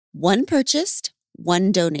One purchased,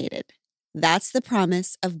 one donated. That's the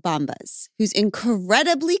promise of Bombas, whose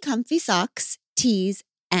incredibly comfy socks, tees,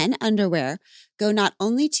 and underwear go not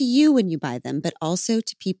only to you when you buy them, but also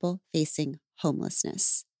to people facing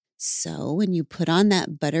homelessness. So when you put on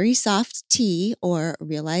that buttery soft tee or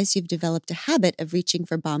realize you've developed a habit of reaching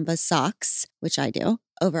for Bombas socks, which I do,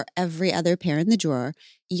 over every other pair in the drawer,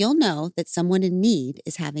 you'll know that someone in need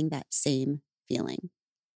is having that same feeling.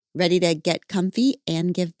 Ready to get comfy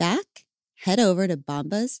and give back? Head over to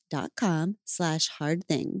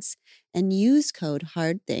bombas.com/hardthings and use code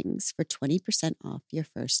HARDTHINGS for 20% off your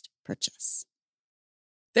first purchase.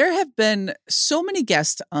 There have been so many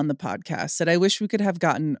guests on the podcast that I wish we could have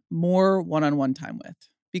gotten more one-on-one time with.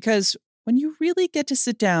 Because when you really get to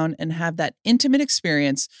sit down and have that intimate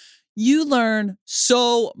experience, you learn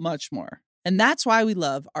so much more. And that's why we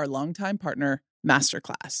love our longtime partner,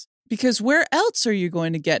 Masterclass. Because where else are you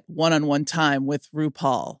going to get one-on-one time with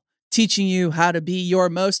RuPaul, teaching you how to be your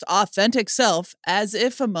most authentic self as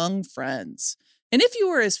if among friends? And if you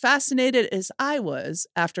were as fascinated as I was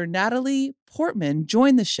after Natalie Portman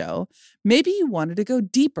joined the show, maybe you wanted to go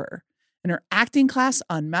deeper. And her acting class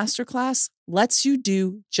on Masterclass lets you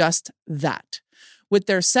do just that. With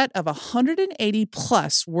their set of 180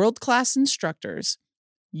 plus world-class instructors,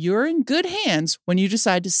 you're in good hands when you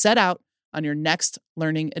decide to set out on your next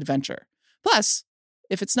learning adventure. Plus,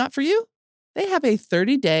 if it's not for you, they have a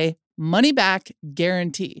 30-day money-back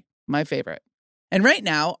guarantee, my favorite. And right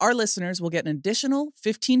now, our listeners will get an additional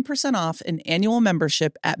 15% off an annual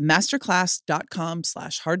membership at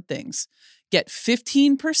masterclass.com/hardthings. Get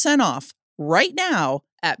 15% off right now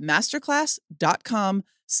at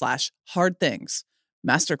masterclass.com/hardthings.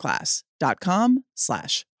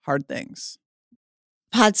 masterclass.com/hardthings.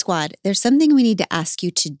 Pod Squad, there's something we need to ask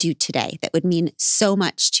you to do today that would mean so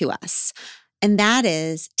much to us. And that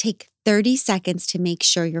is take 30 seconds to make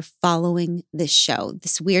sure you're following this show.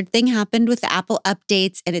 This weird thing happened with the Apple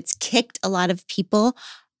updates, and it's kicked a lot of people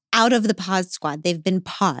out of the Pod Squad. They've been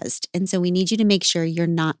paused. And so we need you to make sure you're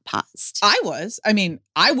not paused. I was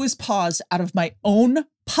paused out of my own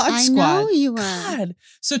Pod Squad. I know you were. God.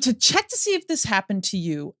 So to check to see if this happened to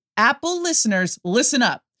you, Apple listeners, listen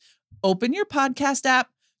up. Open your podcast app,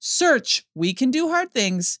 search We Can Do Hard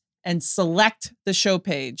Things, and select the show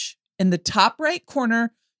page. In the top right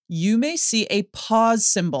corner, you may see a pause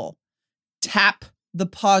symbol. Tap the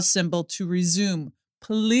pause symbol to resume.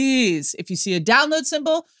 Please, if you see a download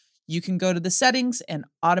symbol, you can go to the settings and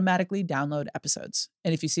automatically download episodes.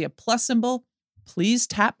 And if you see a plus symbol, please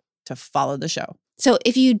tap to follow the show. So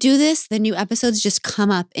if you do this, the new episodes just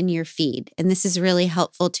come up in your feed. And this is really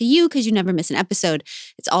helpful to you because you never miss an episode.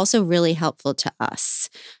 It's also really helpful to us.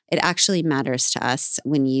 It actually matters to us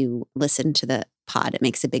when you listen to the pod. It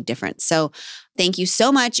makes a big difference. So thank you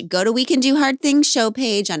so much. Go to We Can Do Hard Things show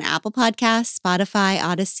page on Apple Podcasts, Spotify,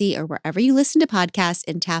 Odyssey, or wherever you listen to podcasts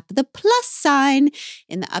and tap the plus sign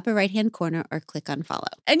in the upper right-hand corner or click on follow.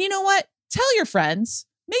 And you know what? Tell your friends.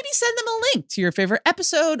 Maybe send them a link to your favorite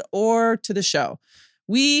episode or to the show.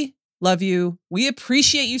 We love you. We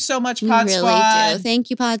appreciate you so much, Pod Squad. We really do. Thank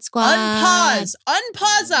you, Pod Squad.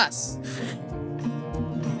 Unpause us.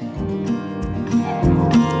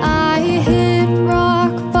 I hit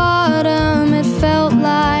rock bottom. It felt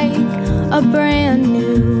like a brand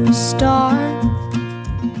new start.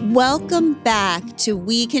 Welcome back to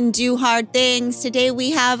We Can Do Hard Things. Today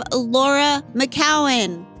we have Laura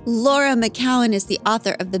McKowen. Laura McKowen is the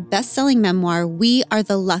author of the best-selling memoir, We Are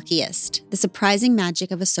the Luckiest, The Surprising Magic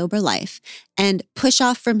of a Sober Life, and Push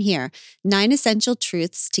Off From Here, 9 Essential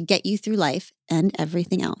Truths to Get You Through Life and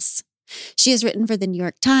Everything Else. She has written for the New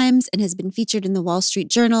York Times and has been featured in the Wall Street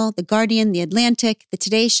Journal, The Guardian, The Atlantic, The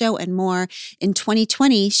Today Show, and more. In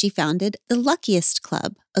 2020, she founded the Luckiest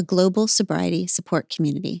Club, a global sobriety support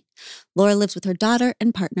community. Laura lives with her daughter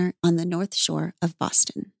and partner on the North Shore of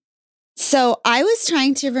Boston. So I was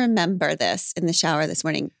trying to remember this in the shower this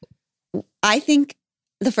morning. I think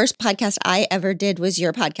the first podcast I ever did was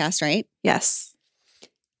your podcast, right? Yes.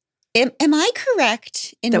 Am I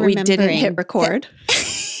correct in that we remembering didn't hit record?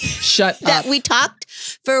 Shut up. That we talked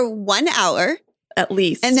for 1 hour. At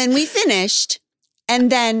least. And then we finished.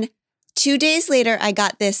 And then 2 days later, I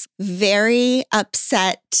got this very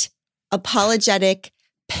upset, apologetic,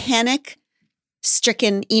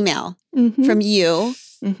 panic-stricken email from you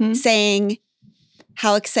saying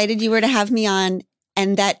how excited you were to have me on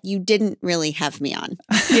and that you didn't really have me on.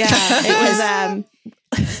 Yeah, it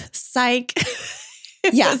was psych.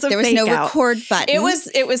 Yeah, there was no record button.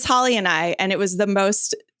 It was Holly and I, and it was the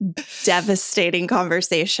most devastating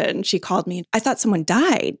conversation. She called me. I thought someone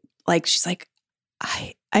died. Like, she's like,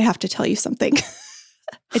 I have to tell you something.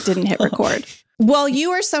 It didn't hit record. Well, you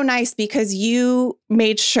were so nice because you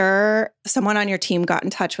made sure someone on your team got in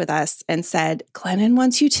touch with us and said, Glennon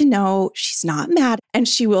wants you to know she's not mad and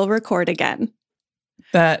she will record again.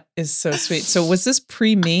 That is so sweet. So was this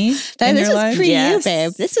pre-me This in is your life? pre Yes. you,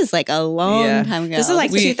 babe. This is like a long time ago. This is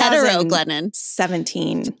like hetero Glennon.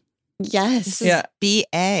 2017. Yes. Yeah. BA.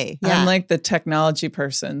 Yeah. I'm like the technology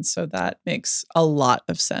person, so that makes a lot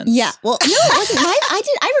of sense. Yeah. Well, no, it wasn't.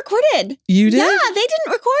 I recorded. You did? Yeah, they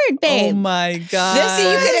didn't record, babe. Oh my God.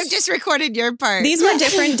 You could have just recorded your part. These were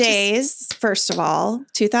different days, first of all,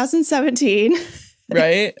 2017.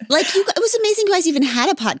 Right? Like it was amazing you guys even had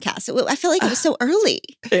a podcast. I feel like it was so early.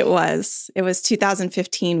 It was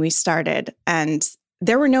 2015 we started and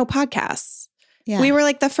there were no podcasts. Yeah. We were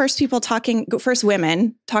like the first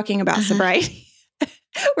women talking about sobriety.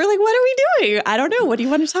 We're like, what are we doing? I don't know. What do you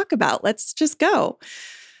want to talk about? Let's just go.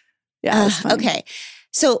 Yeah. It was fun. Okay.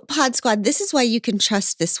 So Pod Squad, this is why you can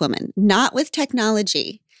trust this woman, not with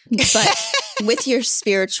technology, but with your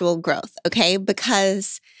spiritual growth. Okay.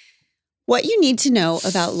 Because what you need to know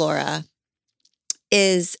about Laura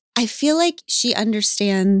is I feel like she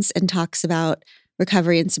understands and talks about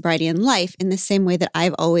recovery and sobriety in life in the same way that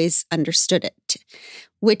I've always understood it,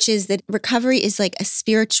 which is that recovery is like a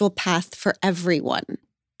spiritual path for everyone,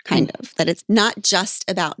 kind of, that it's not just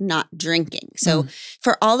about not drinking. So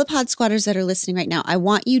for all the Pod Squatters that are listening right now, I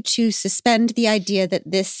want you to suspend the idea that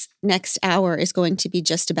this next hour is going to be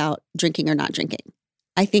just about drinking or not drinking.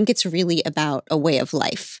 I think it's really about a way of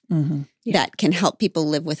life that can help people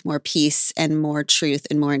live with more peace and more truth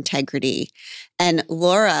and more integrity. And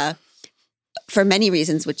Laura, for many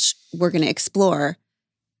reasons, which we're going to explore,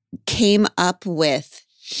 came up with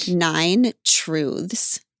 9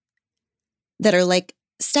 truths that are like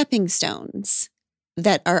stepping stones,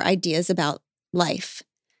 that are ideas about life,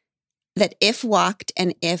 that if walked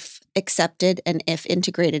and if accepted and if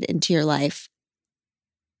integrated into your life,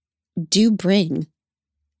 do bring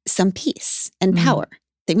some peace and power.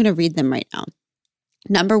 I'm going to read them right now.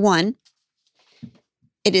 Number 1,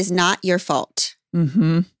 it is not your fault.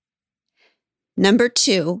 Number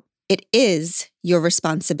 2, it is your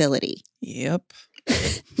responsibility. Yep.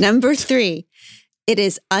 Number 3, it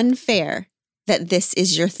is unfair that this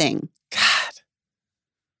is your thing. God.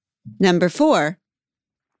 Number 4,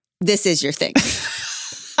 this is your thing.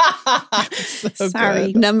 So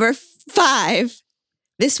Sorry. good. Number 5,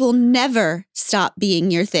 this will never stop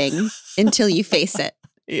being your thing until you face it.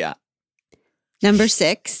 Yeah. Number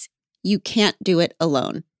 6, you can't do it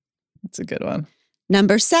alone. That's a good one.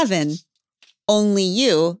 Number 7, only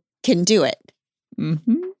you can do it. That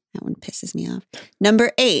one pisses me off.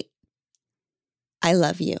 Number 8, I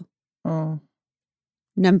love you. Oh.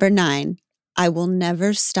 Number 9, I will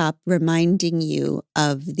never stop reminding you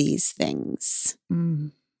of these things.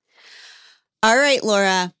 All right,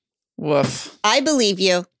 Laura. Woof. I believe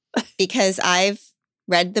you because I've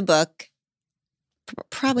read the book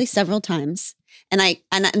probably several times. And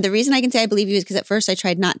the reason I can say I believe you is because at first I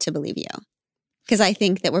tried not to believe you. Because I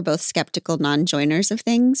think that we're both skeptical non-joiners of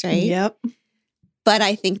things, right? Yep. But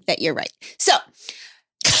I think that you're right. So,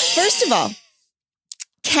 first of all,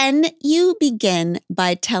 can you begin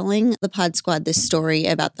by telling the Pod Squad this story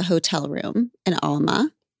about the hotel room in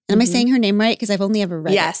Alma? And am I saying her name right? Because I've only ever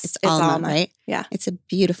read Yes, it. It's it's Alma, Alma. right? Yeah. It's a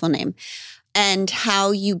beautiful name. And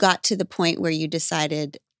how you got to the point where you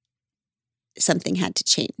decided something had to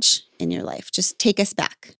change in your life. Just take us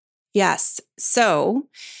back. Yes. So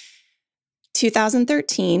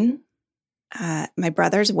 2013, my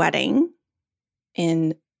brother's wedding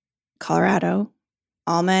in Colorado.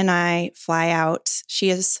 Alma and I fly out. She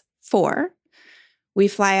is 4. We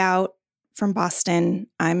fly out from Boston.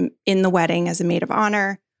 I'm in the wedding as a maid of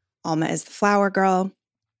honor. Alma is the flower girl.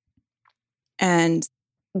 And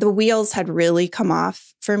the wheels had really come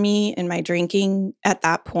off for me in my drinking at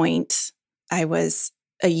that point. I was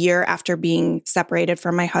a year after being separated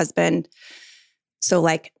from my husband. So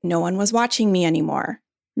like no one was watching me anymore.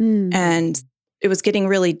 And it was getting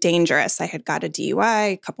really dangerous. I had got a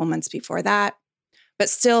DUI a couple months before that, but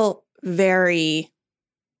still very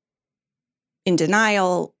in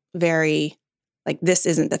denial, very like, this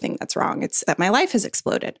isn't the thing that's wrong. It's that my life has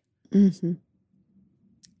exploded.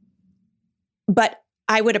 But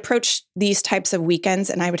I would approach these types of weekends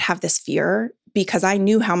and I would have this fear because I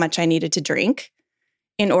knew how much I needed to drink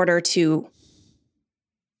in order to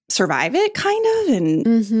survive it, kind of.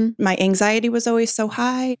 And my anxiety was always so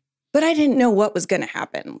high, but I didn't know what was going to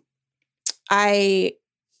happen. The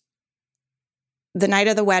night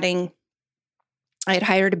of the wedding, I had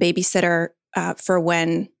hired a babysitter for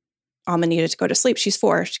when Alma needed to go to sleep. She's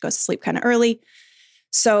 4. She goes to sleep kind of early.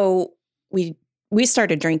 So we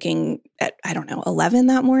started drinking at, 11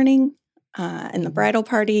 that morning. and the bridal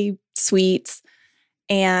party suites.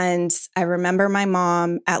 And I remember my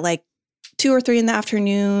mom at like 2 or 3 in the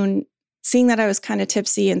afternoon, seeing that I was kind of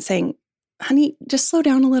tipsy and saying, honey, just slow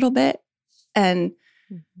down a little bit. And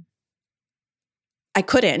I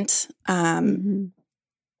couldn't.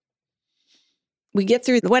 We get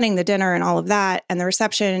through the wedding, the dinner, and all of that, and the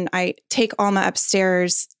reception. I take Alma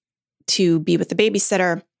upstairs to be with the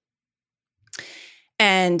babysitter.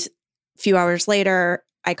 And a few hours later,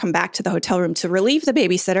 I come back to the hotel room to relieve the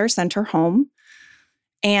babysitter, send her home.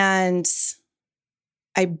 And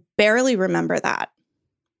I barely remember that.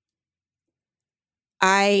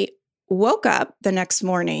 I woke up the next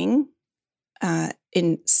morning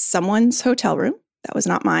in someone's hotel room. That was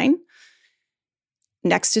not mine.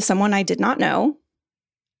 Next to someone I did not know.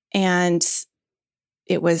 And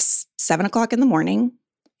it was 7 o'clock in the morning.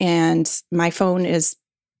 And my phone is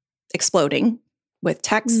exploding with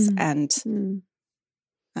texts and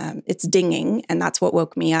it's dinging. And that's what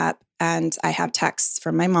woke me up. And I have texts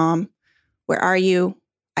from my mom. Where are you?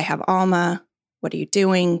 I have Alma. What are you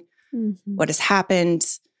doing? What has happened?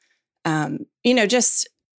 Just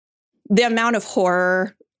the amount of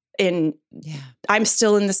horror I'm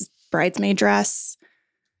still in this bridesmaid dress.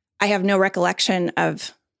 I have no recollection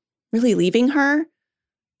of really leaving her.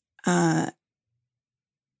 But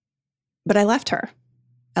I left her.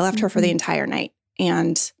 I left her for the entire night.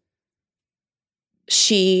 And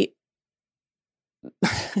she,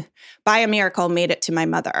 by a miracle, made it to my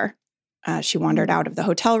mother. She wandered out of the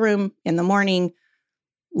hotel room in the morning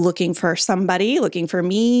looking for somebody, looking for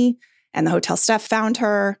me, and the hotel staff found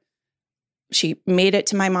her. She made it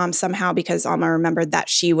to my mom somehow because Alma remembered that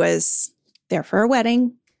she was there for a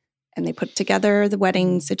wedding, and they put together the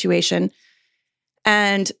wedding situation.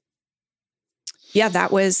 And yeah,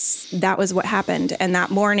 that was what happened. And that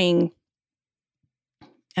morning,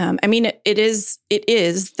 it is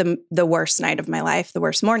the worst night of my life, the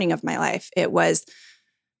worst morning of my life. It was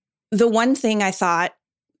the one thing I thought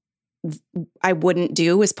I wouldn't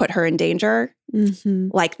do was put her in danger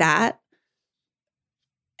like that.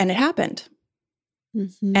 And it happened.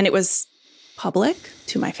 And it was public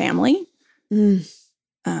to my family,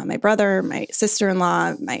 my brother, my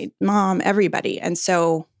sister-in-law, my mom, everybody. And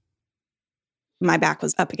so my back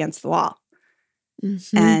was up against the wall.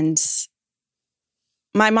 And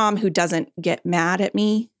my mom, who doesn't get mad at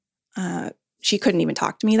me, she couldn't even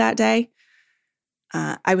talk to me that day.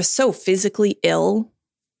 I was so physically ill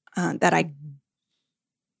that I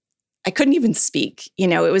couldn't even speak.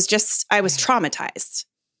 It was just, I was traumatized.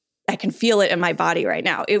 I can feel it in my body right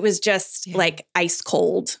now. It was just like ice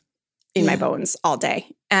cold in my bones all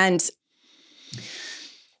day. And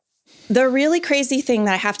the really crazy thing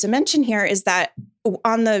that I have to mention here is that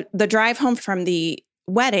on the drive home from the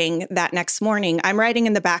wedding that next morning, I'm riding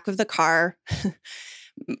in the back of the car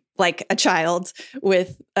like a child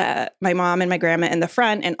with my mom and my grandma in the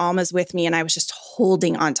front, and Alma's with me. And I was just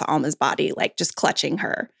holding onto Alma's body, like just clutching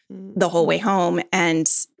her the whole way home. And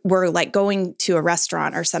we're like going to a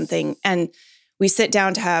restaurant or something. And we sit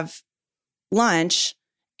down to have lunch.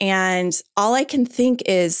 And all I can think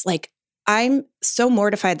is like, I'm so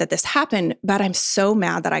mortified that this happened, but I'm so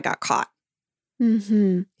mad that I got caught.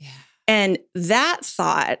 And that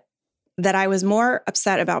thought that I was more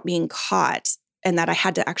upset about being caught and that I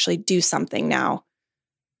had to actually do something now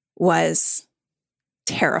was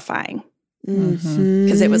terrifying.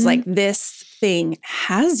 Because it was like, this thing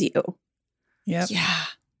has you. Yep.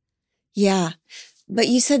 Yeah. But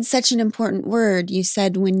you said such an important word. You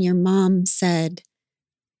said when your mom said,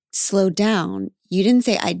 slow down, you didn't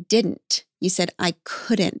say I didn't. You said I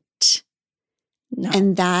couldn't. No.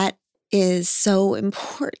 And that is so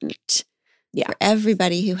important for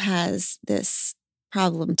everybody who has this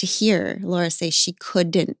problem to hear Laura say she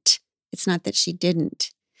couldn't. It's not that she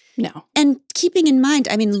didn't. No. And keeping in mind,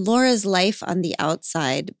 I mean, Laura's life on the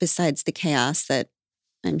outside, besides the chaos that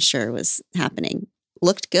I'm sure was happening,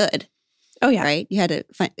 looked good. Oh, yeah. Right? You had a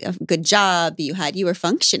good job. You were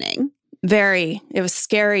functioning. Very. It was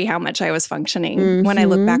scary how much I was functioning when I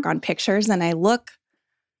look back on pictures, and I look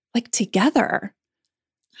like together.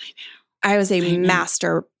 I know. I was a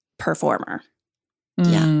master performer.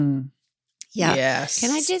 Yeah. Yes.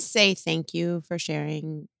 Can I just say thank you for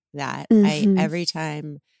sharing that? Every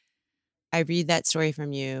time I read that story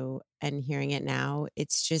from you and hearing it now,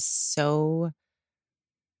 it's just so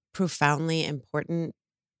profoundly important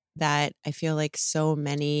that I feel like so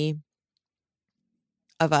many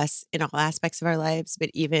of us in all aspects of our lives,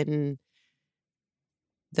 but even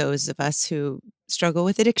those of us who struggle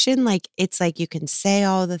with addiction, like it's like you can say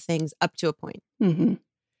all the things up to a point.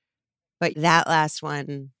 But that last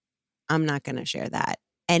one, I'm not going to share that.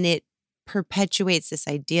 And it perpetuates this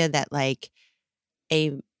idea that like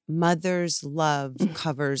a mother's love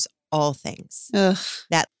covers all things. Ugh.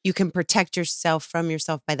 That you can protect yourself from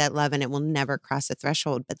yourself by that love and it will never cross a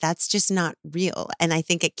threshold. But that's just not real. And I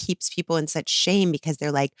think it keeps people in such shame because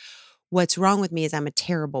they're like, what's wrong with me is I'm a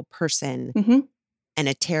terrible person and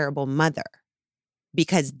a terrible mother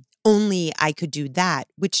because only I could do that,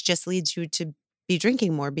 which just leads you to be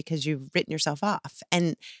drinking more because you've written yourself off.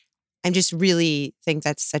 And I just really think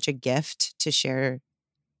that's such a gift to share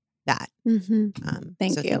that. Thank you.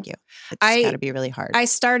 Thank you. It's got to be really hard. I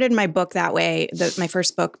started my book that way, my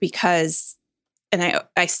first book, because, and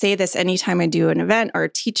I say this anytime I do an event or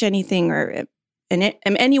teach anything or I'm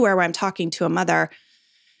anywhere where I'm talking to a mother,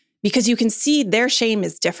 because you can see their shame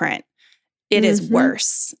is different. It is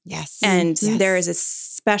worse. Yes. And there is a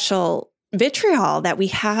special vitriol that we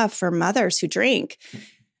have for mothers who drink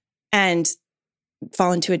and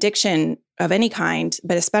fall into addiction of any kind,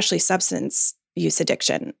 but especially substance use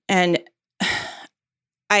addiction. And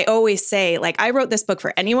I always say, like, I wrote this book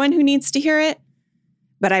for anyone who needs to hear it,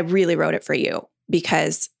 but I really wrote it for you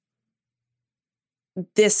because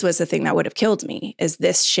this was the thing that would have killed me, is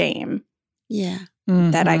this shame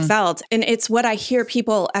that I felt. And it's what I hear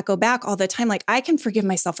people echo back all the time. Like, I can forgive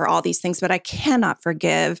myself for all these things, but I cannot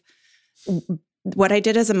forgive what I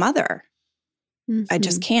did as a mother. I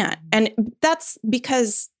just can't. And that's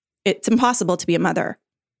because it's impossible to be a mother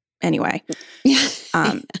anyway.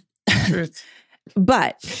 Truth.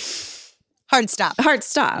 But hard stop.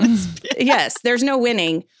 Yes, there's no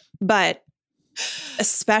winning. But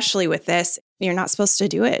especially with this, you're not supposed to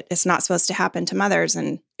do it. It's not supposed to happen to mothers.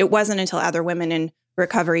 And it wasn't until other women in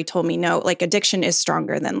recovery told me, no, like addiction is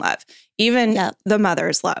stronger than love. Even the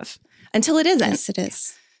mother's love. Until it isn't. Yes, it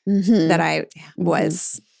is. That I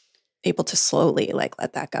was able to slowly like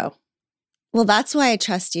let that go. Well, that's why I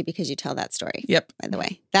trust you, because you tell that story. Yep. By the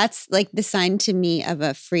way, that's like the sign to me of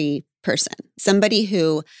a free person, somebody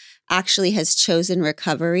who actually has chosen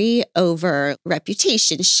recovery over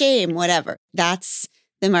reputation, shame, whatever. That's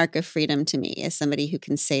the mark of freedom to me, is somebody who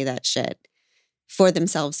can say that shit for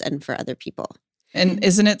themselves and for other people. And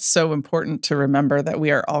isn't it so important to remember that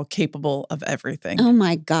we are all capable of everything? Oh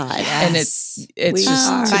my God. Yes. And it's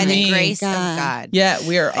just by to the me, grace of God. Yeah,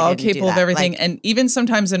 we are all capable of everything. Like, and even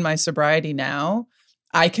sometimes in my sobriety now,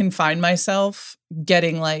 I can find myself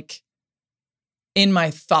getting like in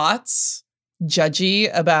my thoughts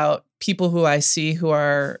judgy about people who I see who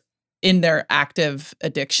are in their active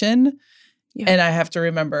addiction. Yeah. And I have to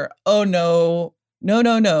remember, oh no,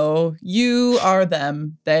 you are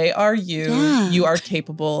them. They are you. Yeah. You are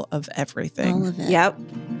capable of everything. All of it. Yep.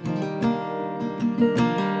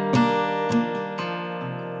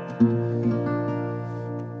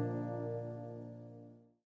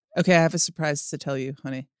 Okay, I have a surprise to tell you,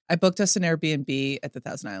 honey. I booked us an Airbnb at the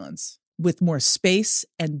Thousand Islands with more space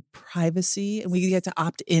and privacy, and we get to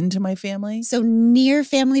opt into my family. So near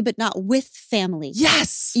family, but not with family.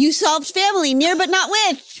 Yes. You solved family, near but not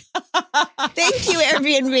with. Thank you,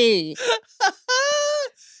 Airbnb.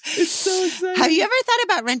 It's so exciting. Have you ever thought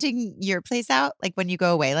about renting your place out, like when you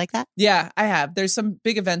go away like that? Yeah, I have. There's some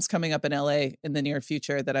big events coming up in LA in the near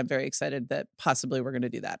future that I'm very excited that possibly we're going to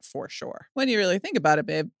do that for sure. When you really think about it,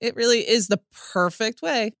 babe, it really is the perfect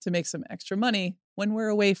way to make some extra money when we're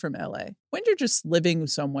away from LA. When you're just living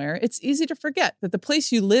somewhere, it's easy to forget that the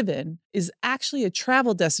place you live in is actually a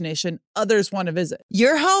travel destination others want to visit.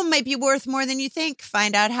 Your home might be worth more than you think.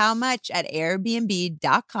 Find out how much at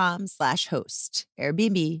airbnb.com/host.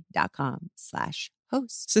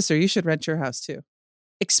 Airbnb.com/host. Sister, you should rent your house too.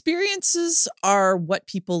 Experiences are what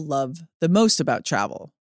people love the most about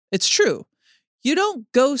travel. It's true. You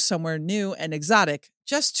don't go somewhere new and exotic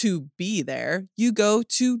just to be there. You go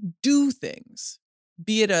to do things.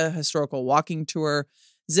 Be it a historical walking tour,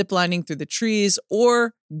 ziplining through the trees,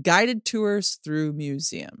 or guided tours through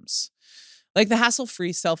museums. Like the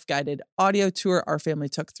hassle-free self-guided audio tour our family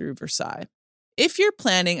took through Versailles. If you're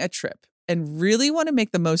planning a trip and really want to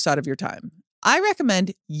make the most out of your time, I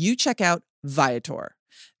recommend you check out Viator.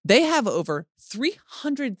 They have over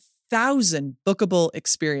 300,000 bookable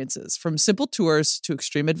experiences, from simple tours to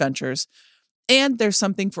extreme adventures, and there's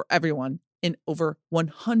something for everyone in over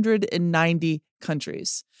 190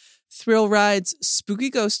 countries. Thrill rides, spooky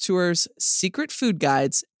ghost tours, secret food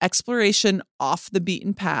guides, exploration off the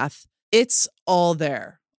beaten path. It's all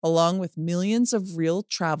there, along with millions of real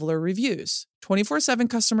traveler reviews, 24/7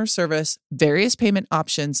 customer service, various payment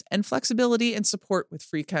options, and flexibility and support with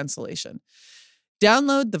free cancellation.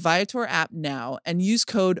 Download the Viator app now and use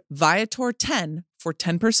code Viator10 for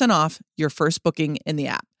 10% off your first booking in the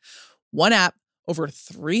app. One app, over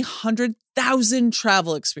 300,000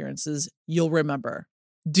 travel experiences you'll remember.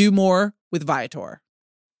 Do more with Viator.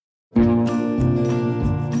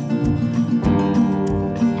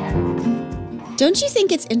 Don't you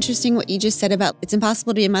think it's interesting what you just said about it's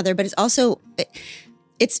impossible to be a mother, but it's also,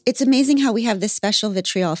 it's amazing how we have this special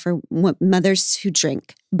vitriol for mothers who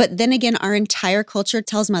drink. But then again, our entire culture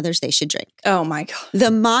tells mothers they should drink. Oh my God. The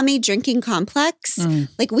mommy drinking complex.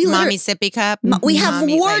 Like we Mommy sippy cup. We have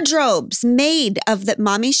Mommy, wardrobes made of that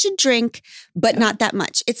mommy should drink, but not that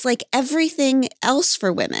much. It's like everything else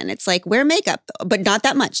for women. It's like wear makeup, but not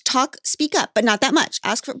that much. Talk, speak up, but not that much.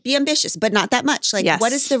 Ask for, be ambitious, but not that much. Like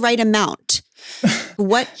what is the right amount?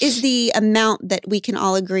 What is the amount that we can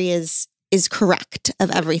all agree is correct of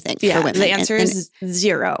everything for women? The answer is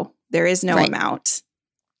 0. There is no amount.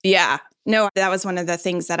 Yeah. No, that was one of the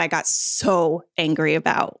things that I got so angry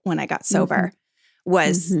about when I got sober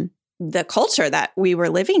was the culture that we were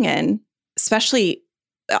living in, especially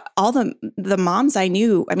all the moms I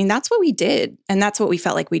knew. I mean, that's what we did. And that's what we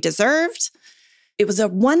felt like we deserved. It was a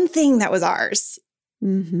one thing that was ours.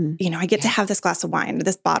 You know, I get to have this glass of wine, or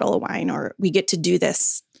this bottle of wine, or we get to do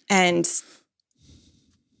this. And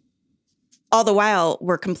all the while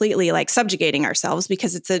we're completely like subjugating ourselves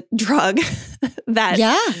because it's a drug that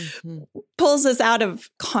pulls us out of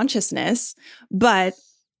consciousness. But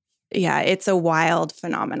yeah, it's a wild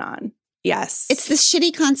phenomenon. Yes. It's this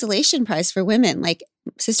shitty consolation prize for women. Like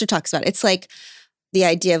Sister talks about, it's like the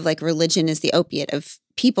idea of like religion is the opiate of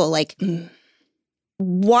people. Like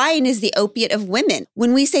wine is the opiate of women.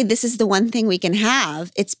 When we say this is the one thing we can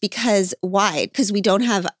have, it's because why? Because we don't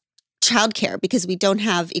have childcare, because we don't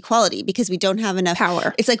have equality, because we don't have enough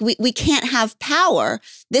power. It's like we can't have power.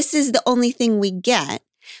 This is the only thing we get,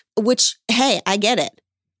 which, hey, I get it.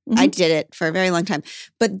 I did it for a very long time.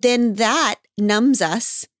 But then that numbs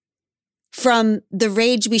us from the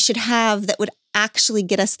rage we should have that would actually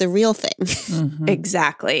get us the real thing.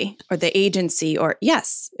 Exactly. Or the agency, or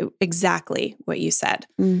yes, exactly what you said.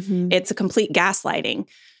 It's a complete gaslighting.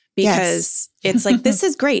 Because it's like, this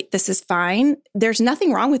is great. This is fine. There's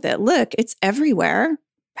nothing wrong with it. Look, it's everywhere.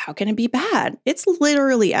 How can it be bad? It's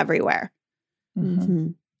literally everywhere.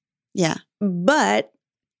 Yeah. But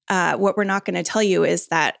what we're not going to tell you is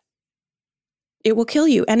that it will kill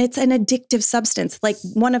you. And it's an addictive substance, like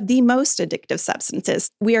one of the most addictive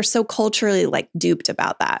substances. We are so culturally like duped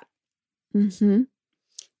about that.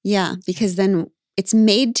 Yeah, because then it's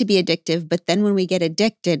made to be addictive, but then when we get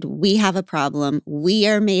addicted, we have a problem. We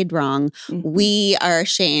are made wrong. We are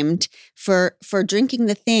ashamed for drinking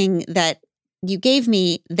the thing that you gave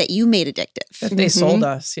me that you made addictive. That they sold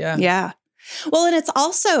us, Yeah. Well, and it's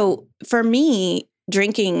also, for me,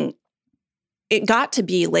 drinking, it got to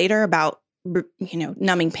be later about, you know,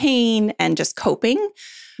 numbing pain and just coping.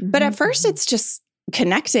 But at first, it's just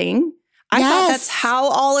connecting. I thought that's how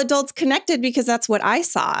all adults connected because that's what I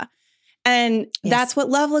saw. And that's what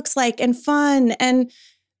love looks like, and fun and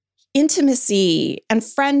intimacy and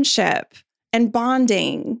friendship and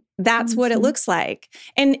bonding. That's what it looks like.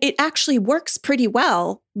 And it actually works pretty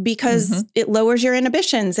well because it lowers your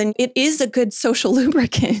inhibitions and it is a good social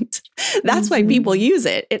lubricant. That's why people use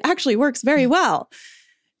it. It actually works very well.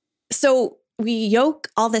 So we yoke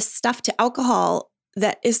all this stuff to alcohol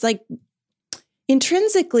that is like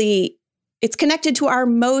intrinsically, it's connected to our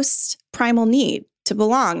most primal need to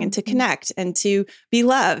belong and to connect and to be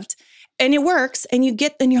loved. And it works. And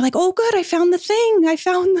you're like, oh, good. I found the thing. I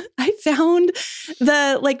found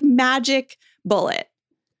the like magic bullet.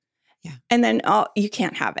 Yeah. And then, oh, you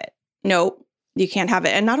can't have it. Nope. You can't have it.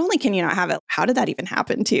 And not only can you not have it, how did that even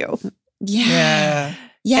happen to you? Yeah.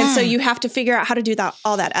 And so you have to figure out how to do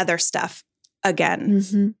all that other stuff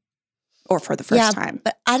again. Or for the first time.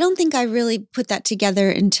 But I don't think I really put that together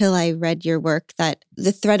until I read your work, that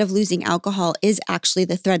the threat of losing alcohol is actually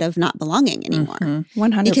the threat of not belonging anymore.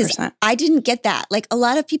 100%. Because I didn't get that. Like a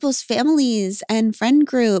lot of people's families and friend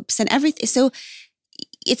groups and everything. So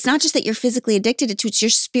it's not just that you're physically addicted to it, you're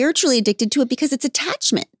spiritually addicted to it because it's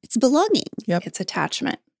attachment. It's belonging. Yep. It's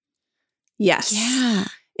attachment. Yes. Yeah.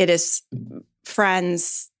 It is.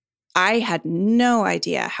 Friends, I had no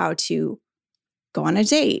idea how to go on a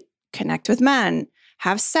date, connect with men,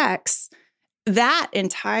 have sex, that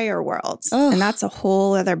entire world. And that's a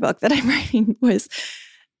whole other book that I'm writing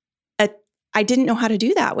I didn't know how to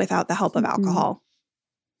do that without the help of alcohol.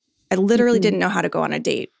 I literally didn't know how to go on a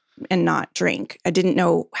date and not drink. I didn't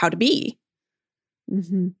know how to be.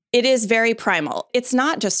 It is very primal. It's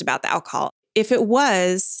not just about the alcohol. If it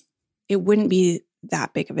was, it wouldn't be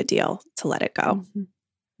that big of a deal to let it go.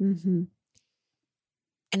 And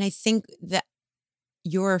I think that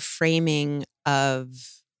your framing of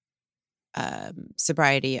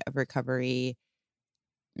sobriety, of recovery,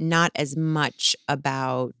 not as much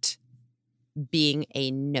about being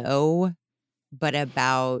a no but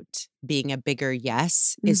about being a bigger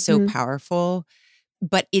yes is so powerful.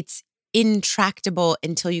 But it's intractable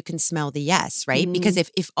until you can smell the yes, right? Because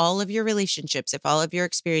if all of your relationships, if all of your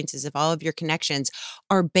experiences, if all of your connections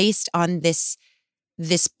are based on this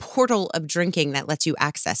portal of drinking that lets you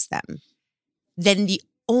access them, then the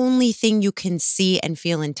only thing you can see and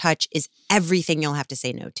feel and touch is everything you'll have to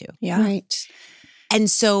say no to. Yeah. Right. And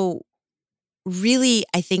so really,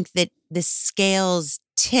 I think that the scales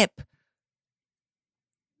tip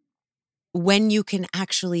when you can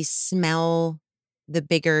actually smell the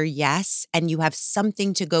bigger yes, and you have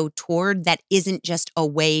something to go toward that isn't just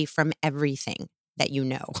away from everything that you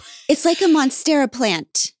know. It's like a monstera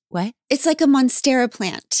plant. What? It's like a monstera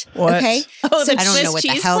plant. What? Okay. Oh, So I don't know what the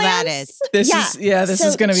hell that is. This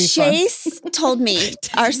is going to be fun. Chase told me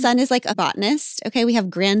our son is like a botanist. Okay. We have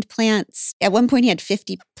grand plants. At one point, he had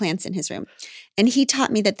 50 plants in his room. And he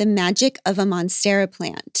taught me that the magic of a monstera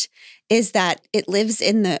plant is that it lives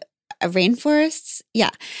in the rainforests.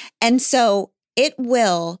 Yeah. And so it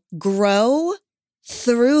will grow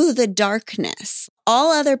through the darkness.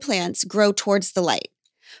 All other plants grow towards the light,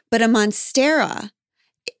 but a monstera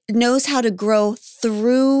knows how to grow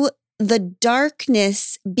through the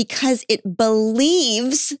darkness because it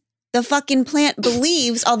believes, the fucking plant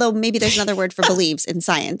believes, although maybe there's another word for believes in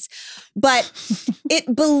science, but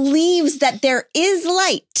it believes that there is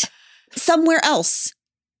light somewhere else.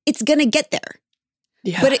 It's going to get there.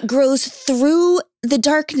 Yeah. But it grows through the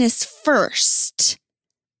darkness first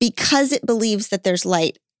because it believes that there's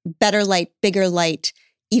light, better light, bigger light,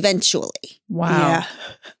 eventually. Wow. Yeah.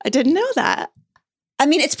 I didn't know that. I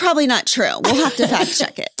mean, it's probably not true. We'll have to fact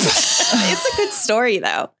check it. It's a good story,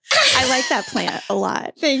 though. I like that plant a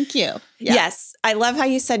lot. Thank you. Yeah. Yes. I love how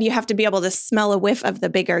you said you have to be able to smell a whiff of the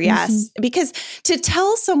bigger yes. Because to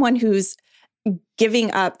tell someone who's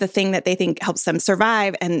giving up the thing that they think helps them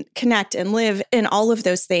survive and connect and live and all of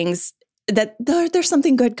those things, that there's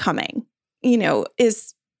something good coming,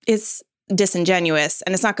 is disingenuous,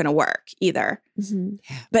 and it's not going to work either. Mm-hmm.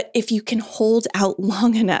 But if you can hold out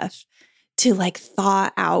long enough to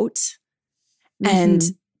thaw out and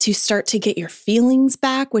to start to get your feelings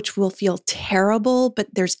back, which will feel terrible, but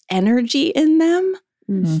there's energy in them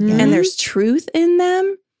and there's truth in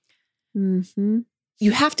them.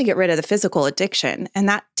 You have to get rid of the physical addiction, and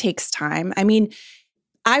that takes time. I mean,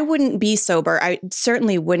 I wouldn't be sober. I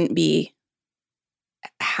certainly wouldn't be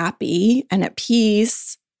happy and at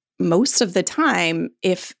peace most of the time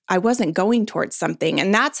if I wasn't going towards something.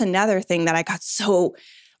 And that's another thing that I got so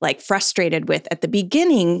frustrated with at the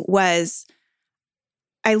beginning was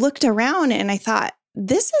I looked around and I thought,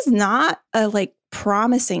 this is not a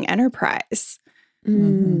promising enterprise.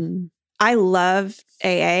 I love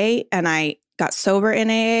AA and I got sober in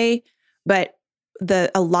AA, but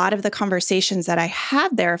a lot of the conversations that I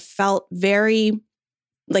had there felt very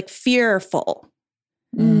fearful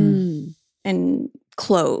and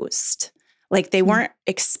closed. They weren't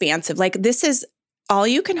expansive. This is all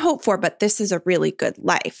you can hope for, but this is a really good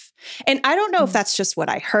life. And I don't know if that's just what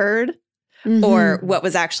I heard or what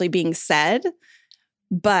was actually being said.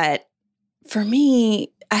 But for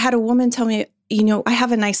me, I had a woman tell me, I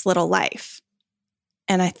have a nice little life.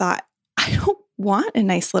 And I thought, I don't want a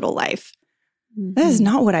nice little life. That is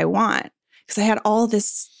not what I want. Because I had all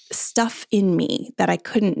this stuff in me that I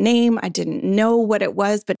couldn't name. I didn't know what it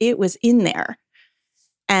was, but it was in there.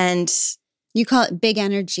 And you call it big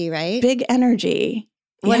energy, right? Big energy.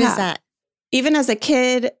 What is that? Even as a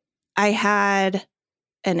kid, I had,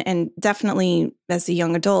 and definitely as a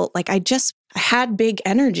young adult, I had big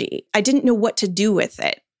energy. I didn't know what to do with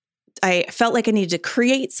it. I felt like I needed to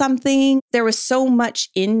create something. There was so much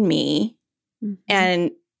in me,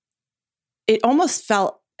 and it almost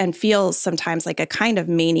felt and feels sometimes like a kind of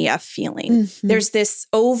mania feeling. There's this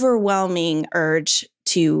overwhelming urge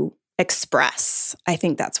to express. I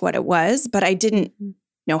think that's what it was, but I didn't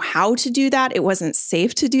know how to do that. It wasn't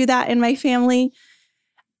safe to do that in my family.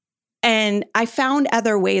 And I found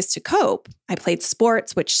other ways to cope. I played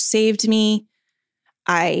sports, which saved me.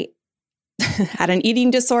 I had an eating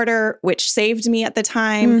disorder, which saved me at the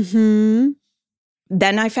time.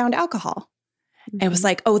 Then I found alcohol. And it was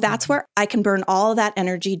like, oh, that's where I can burn all that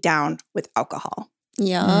energy down with alcohol.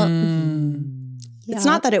 Yeah. It's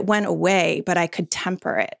not that it went away, but I could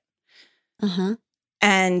temper it.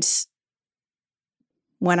 And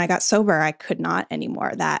when I got sober, I could not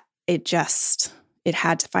anymore. That it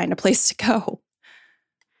had to find a place to go.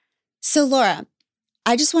 So Laura,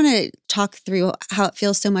 I just want to talk through how it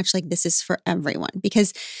feels so much like this is for everyone,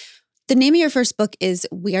 because the name of your first book is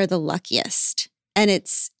We Are the Luckiest. And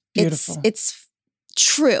it's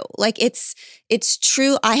true. It's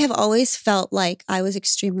true. I have always felt like I was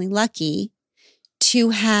extremely lucky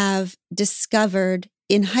to have discovered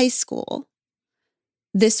in high school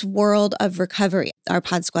this world of recovery. Our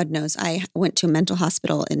pod squad knows I went to a mental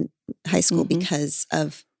hospital in high school because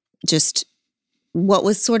of just what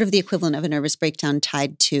was sort of the equivalent of a nervous breakdown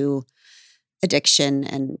tied to addiction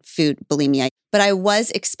and food bulimia. But I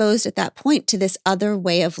was exposed at that point to this other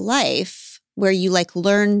way of life where you like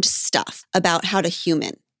learned stuff about how to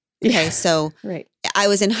human. Okay, so right. I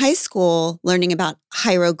was in high school learning about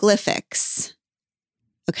hieroglyphics,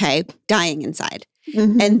 okay, dying inside.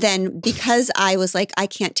 And then because I was like, I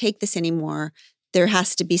can't take this anymore, there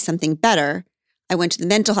has to be something better. I went to the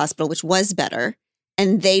mental hospital, which was better.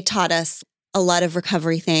 And they taught us a lot of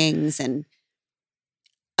recovery things and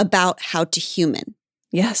about how to human.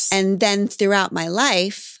 Yes. And then throughout my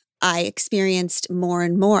life, I experienced more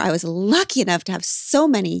and more. I was lucky enough to have so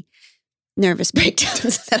many nervous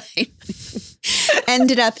breakdowns that I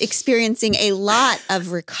ended up experiencing a lot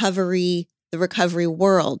of recovery, the recovery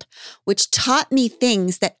world, which taught me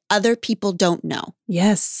things that other people don't know.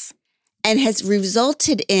 Yes. And has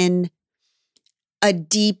resulted in a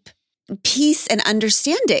deep peace and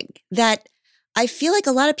understanding that I feel like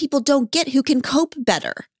a lot of people don't get who can cope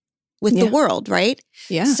better with the world, right?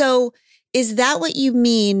 Yeah. So is that what you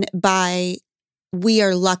mean by we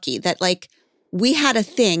are lucky? That like we had a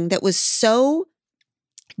thing that was so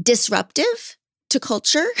disruptive to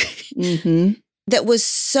culture, that was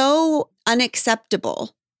so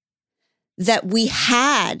unacceptable that we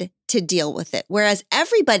had to deal with it. Whereas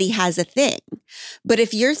everybody has a thing. But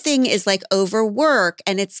if your thing is like overwork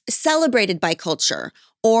and it's celebrated by culture,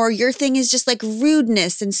 or your thing is just like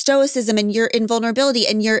rudeness and stoicism and your invulnerability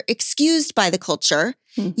and you're excused by the culture,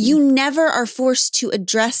 you never are forced to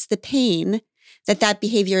address the pain that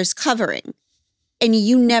behavior is covering. And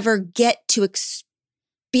you never get to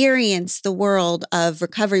experience the world of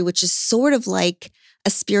recovery, which is sort of like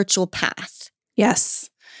a spiritual path.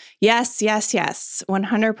 Yes. Yes, yes, yes,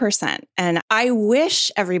 100%. And I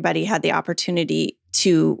wish everybody had the opportunity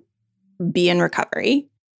to be in recovery.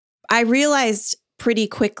 I realized pretty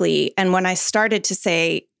quickly, and when I started to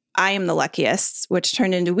say, I am the luckiest, which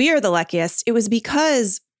turned into we are the luckiest, it was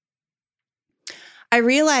because I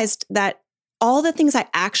realized that all the things I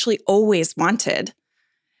actually always wanted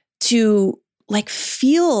to like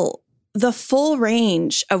feel the full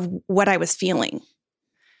range of what I was feeling,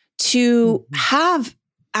 to have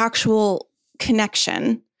actual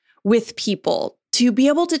connection with people, to be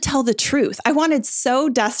able to tell the truth. I wanted so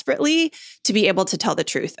desperately to be able to tell the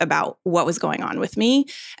truth about what was going on with me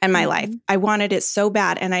and my life. I wanted it so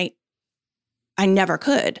bad, and I never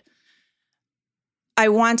could. I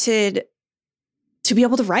wanted to be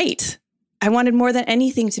able to write. I wanted more than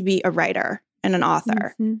anything to be a writer and an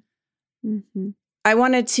author. I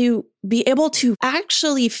wanted to be able to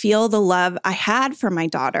actually feel the love I had for my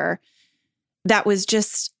daughter that was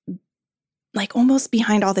just like almost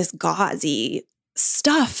behind all this gauzy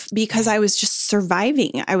stuff because I was just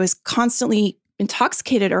surviving. I was constantly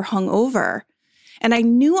intoxicated or hungover. And I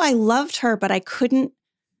knew I loved her, but I couldn't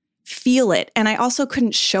feel it. And I also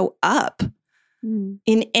couldn't show up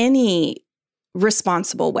in any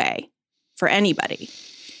responsible way for anybody.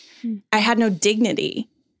 I had no dignity.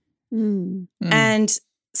 And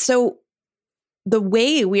so the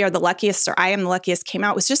way We Are the Luckiest or I Am the Luckiest came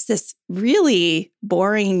out was just this really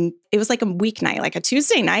boring, it was like a weeknight, like a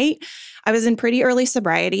Tuesday night. I was in pretty early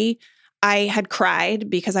sobriety. I had cried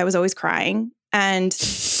because I was always crying. And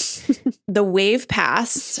the wave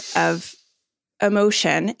passed of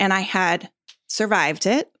emotion, and I had survived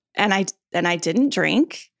it. And I didn't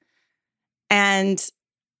drink. And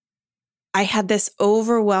I had this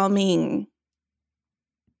overwhelming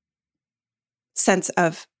sense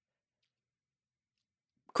of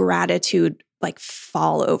gratitude like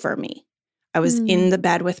fall over me. I was in the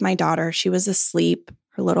bed with my daughter. She was asleep,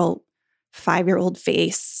 her little 5-year-old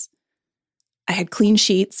face. I had clean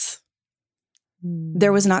sheets.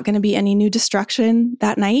 There was not going to be any new destruction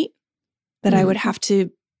that night that I would have to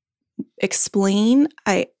explain.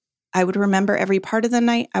 I would remember every part of the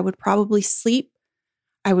night. I would probably sleep.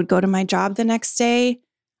 I would go to my job the next day.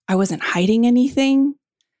 I wasn't hiding anything.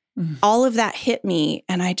 All of that hit me.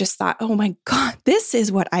 And I just thought, oh my God, this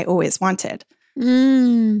is what I always wanted.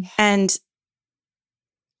 And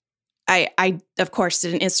I, of course,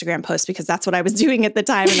 did an Instagram post because that's what I was doing at the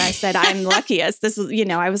time. And I said, I'm luckiest. This is,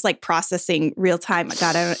 I was like processing real time.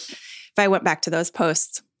 God, if I went back to those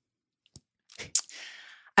posts,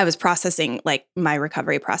 I was processing like my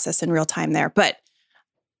recovery process in real time there. But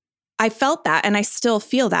I felt that, and I still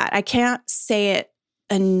feel that. I can't say it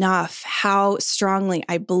enough how strongly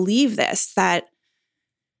I believe this, that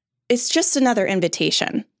it's just another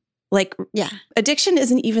invitation. Like, addiction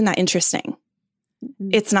isn't even that interesting.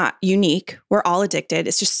 It's not unique. We're all addicted.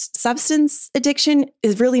 It's just substance addiction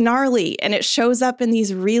is really gnarly, and it shows up in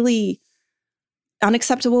these really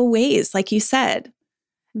unacceptable ways, like you said.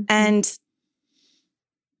 And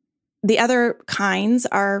the other kinds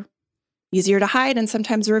are easier to hide and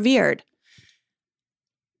sometimes revered.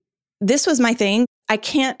 This was my thing. I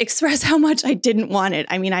can't express how much I didn't want it.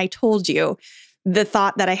 I mean, I told you the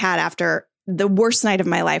thought that I had after the worst night of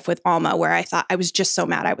my life with Alma, where I thought I was just so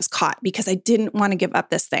mad I was caught because I didn't want to give up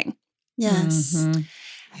this thing. Yes.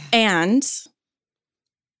 And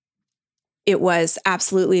it was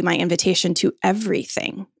absolutely my invitation to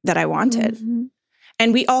everything that I wanted.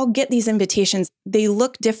 And we all get these invitations. They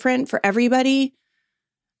look different for everybody.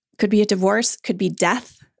 Could be a divorce, could be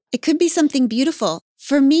death. It could be something beautiful.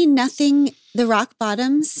 For me, nothing, the rock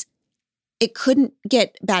bottoms, it couldn't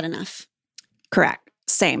get bad enough. Correct.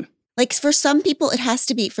 Same. Like for some people, it has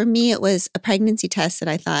to be. For me, it was a pregnancy test that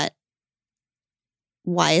I thought,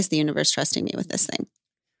 why is the universe trusting me with this thing?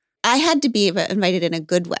 I had to be invited in a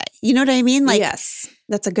good way. You know what I mean? Like, yes,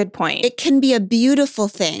 that's a good point. It can be a beautiful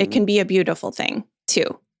thing. It can be a beautiful thing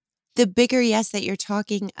too. The bigger yes that you're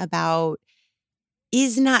talking about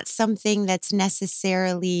is not something that's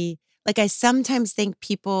necessarily, like I sometimes think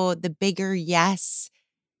people, the bigger yes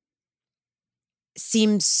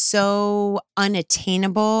seems so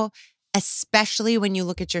unattainable, especially when you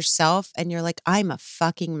look at yourself and you're like, I'm a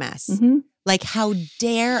fucking mess. Like, how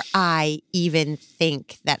dare I even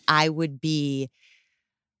think that I would be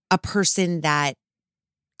a person that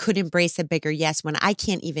could embrace a bigger yes when I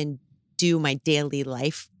can't even do my daily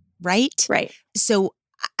life right? Right. So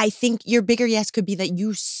I think your bigger yes could be that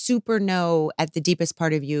you super know at the deepest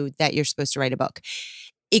part of you that you're supposed to write a book.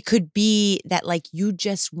 It could be that like you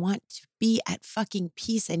just want to be at fucking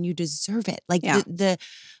peace and you deserve it. Like the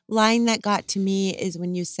line that got to me is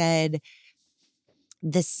when you said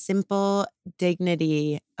the simple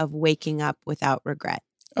dignity of waking up without regret.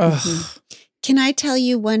 Can I tell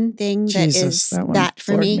you one thing Jesus, that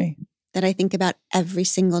for me that I think about every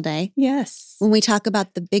single day? Yes. When we talk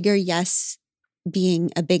about the bigger yes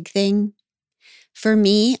being a big thing, for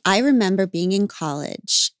me, I remember being in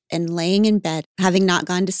college and laying in bed, having not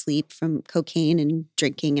gone to sleep from cocaine and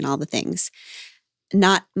drinking and all the things.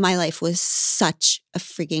 My life was such a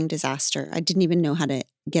freaking disaster. I didn't even know how to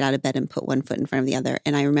get out of bed and put one foot in front of the other.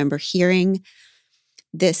 And I remember hearing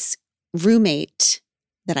this roommate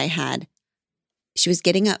that I had. She was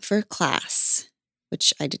getting up for class,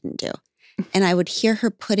 which I didn't do. And I would hear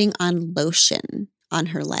her putting on lotion on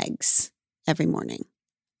her legs every morning.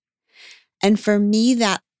 And for me,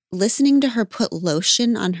 that listening to her put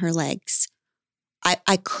lotion on her legs,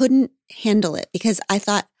 I couldn't handle it because I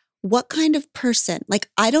thought, what kind of person? Like,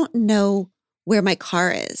 I don't know where my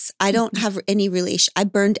car is. I don't have any relation. I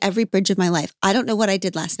burned every bridge of my life. I don't know what I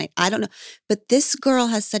did last night. I don't know. But this girl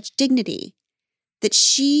has such dignity that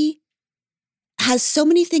she has so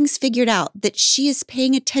many things figured out that she is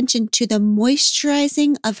paying attention to the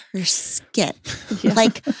moisturizing of her skin.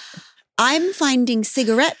 Like, I'm finding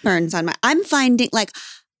cigarette burns on I'm finding like,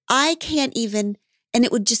 I can't even, and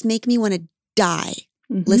it would just make me want to die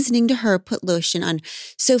listening to her put lotion on.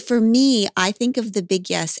 So for me, I think of the big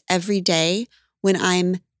yes every day when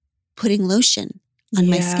I'm putting lotion on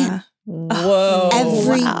my skin. Whoa.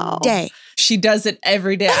 Every day. She does it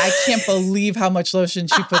every day. I can't believe how much lotion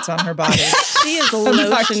she puts on her body. She is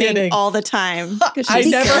lotioning all the time. I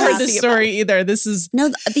never heard this story either. This is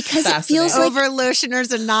because it feels like Over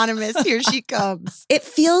Lotioners Anonymous. Here she comes. It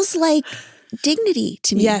feels like dignity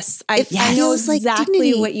to me. Yes, I know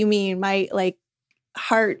exactly what you mean. My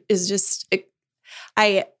heart is just.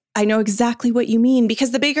 I know exactly what you mean because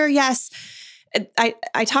the bigger yes.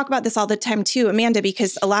 I talk about this all the time too, Amanda,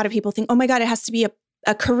 because a lot of people think, oh my God, it has to be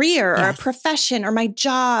a career or a profession or my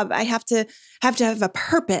job. I have to have a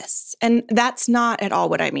purpose. And that's not at all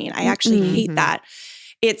what I mean. I actually hate that.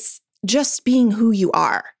 It's just being who you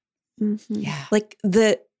are. Yeah. Like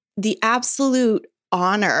the absolute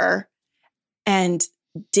honor and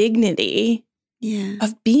dignity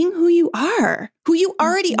of being who you are, who you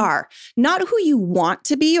already are, not who you want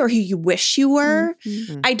to be or who you wish you were.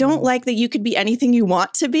 I don't like that you could be anything you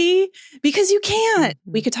want to be because you can't.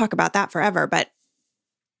 We could talk about that forever, but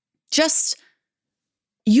just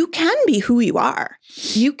you can be who you are.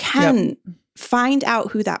 You can find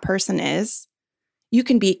out who that person is. You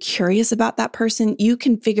can be curious about that person. You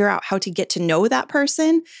can figure out how to get to know that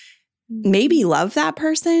person, maybe love that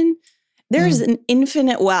person. There's an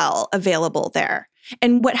infinite well available there.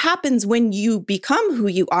 And what happens when you become who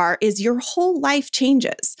you are is your whole life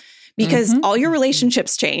changes because all your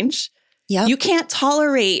relationships change. You can't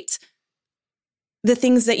tolerate the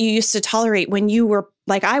things that you used to tolerate when you were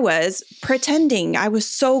like I was pretending. I was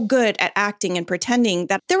so good at acting and pretending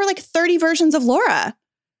that there were like 30 versions of Laura.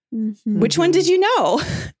 Mm-hmm. Which one did you know?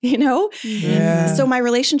 You know? Yeah. So my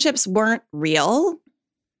relationships weren't real.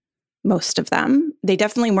 Most of them. They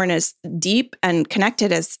definitely weren't as deep and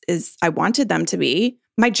connected as I wanted them to be.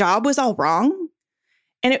 My job was all wrong.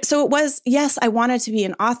 And so it was, yes, I wanted to be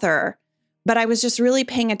an author, but I was just really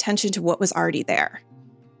paying attention to what was already there.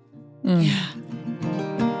 Yeah.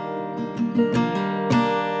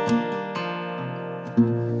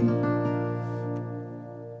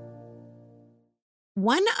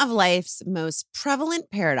 One of life's most prevalent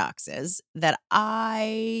paradoxes that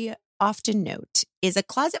I often note is a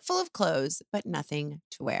closet full of clothes, but nothing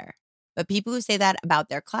to wear. But people who say that about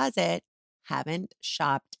their closet haven't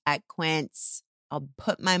shopped at Quince. I'll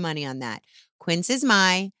put my money on that. Quince is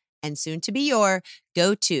my, and soon to be your,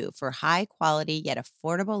 go-to for high quality yet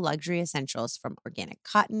affordable luxury essentials, from organic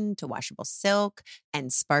cotton to washable silk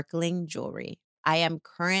and sparkling jewelry. I am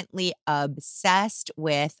currently obsessed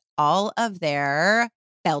with all of their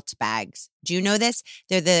belt bags. Do you know this?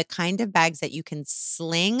 They're the kind of bags that you can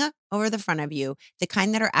sling over the front of you, the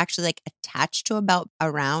kind that are actually like attached to a belt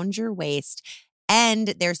around your waist.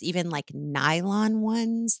 And there's even like nylon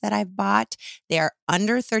ones that I've bought. They are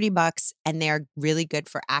under $30 and they are really good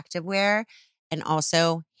for activewear and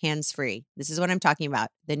also hands-free. This is what I'm talking about.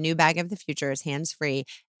 The new bag of the future is hands-free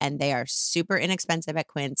and they are super inexpensive at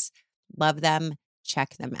Quince. Love them.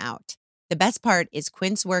 Check them out. The best part is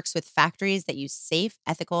Quince works with factories that use safe,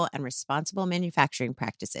 ethical, and responsible manufacturing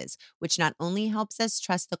practices, which not only helps us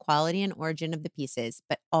trust the quality and origin of the pieces,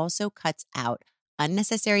 but also cuts out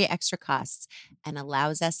unnecessary extra costs and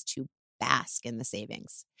allows us to bask in the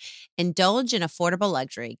savings. Indulge in affordable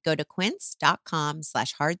luxury. Go to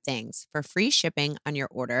quince.com/hardthings for free shipping on your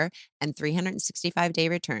order and 365-day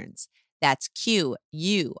returns. That's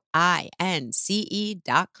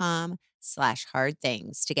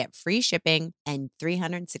QUINCE.com/hardthings to get free shipping and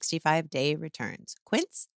 365-day returns.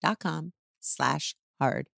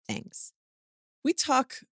 Quince.com/hardthings. We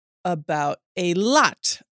talk about a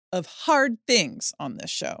lot of hard things on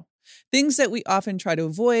this show. Things that we often try to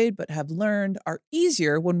avoid but have learned are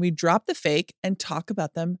easier when we drop the fake and talk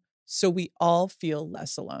about them so we all feel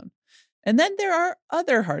less alone. And then there are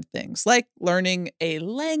other hard things, like learning a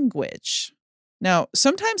language. Now,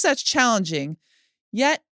 sometimes that's challenging,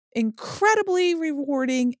 yet incredibly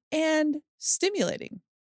rewarding and stimulating.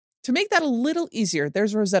 To make that a little easier,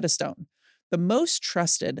 there's Rosetta Stone, the most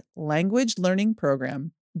trusted language learning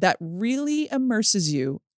program that really immerses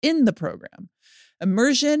you in the program.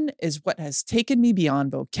 Immersion is what has taken me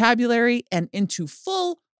beyond vocabulary and into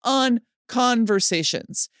full-on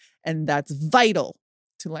conversations, and that's vital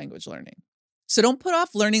to language learning. So don't put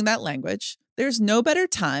off learning that language. There's no better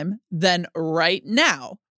time than right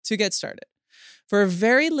now to get started. For a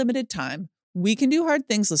very limited time, We Can Do Hard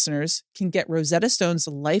Things listeners can get Rosetta Stone's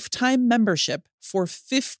lifetime membership for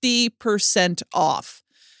 50% off.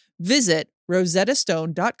 Visit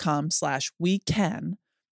rosettastone.com/wecan.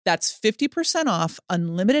 That's 50% off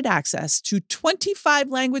unlimited access to 25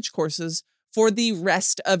 language courses for the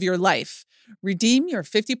rest of your life. Redeem your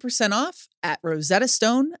 50% off at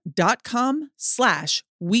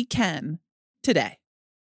rosettastone.com/wecan today.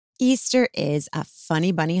 Easter is a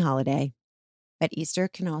funny bunny holiday, but Easter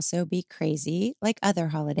can also be crazy like other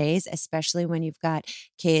holidays, especially when you've got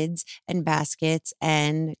kids and baskets,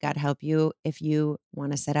 and God help you if you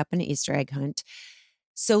want to set up an Easter egg hunt.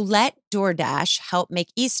 So let DoorDash help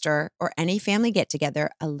make Easter or any family get-together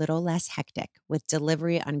a little less hectic with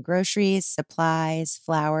delivery on groceries, supplies,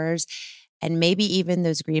 flowers, and maybe even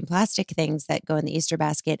those green plastic things that go in the Easter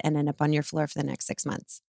basket and end up on your floor for the next 6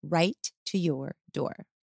 months, right to your door.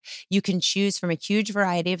 You can choose from a huge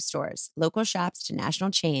variety of stores, local shops to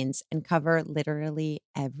national chains, and cover literally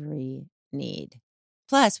every need.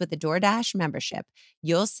 Plus, with the DoorDash membership,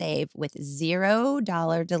 you'll save with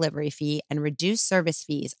 $0 delivery fee and reduced service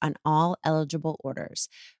fees on all eligible orders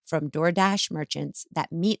from DoorDash merchants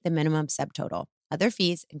that meet the minimum subtotal. Other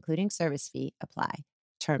fees, including service fee, apply.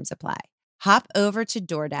 Terms apply. Hop over to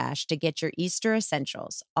DoorDash to get your Easter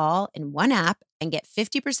essentials all in one app and get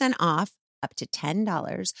 50% off up to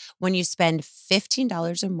 $10 when you spend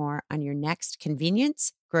 $15 or more on your next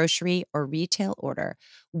convenience, grocery, or retail order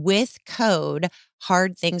with code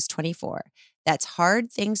HARDTHINGS24. That's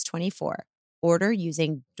HARDTHINGS24. Order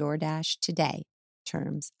using DoorDash today.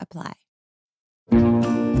 Terms apply.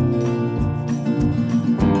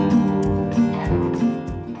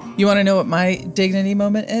 You want to know what my dignity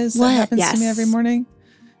moment is? What? That happens Yes. to me every morning.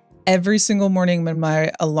 Every single morning when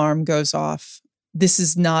my alarm goes off. This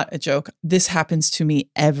is not a joke. This happens to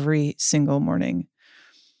me every single morning.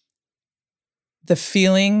 the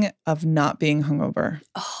feeling of not being hungover.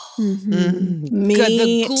 Oh,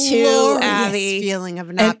 Me too, Abby. Feeling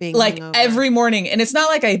of not being like hungover. every morning. And it's not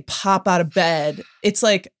like I pop out of bed. It's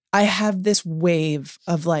like I have this wave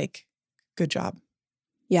of like, good job.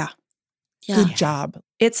 Yeah. Good job.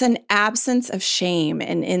 It's an absence of shame.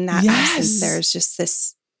 And in that absence, there's just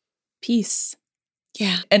this peace.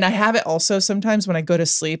 Yeah. And I have it also sometimes when I go to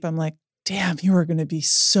sleep. I'm like, damn, you are going to be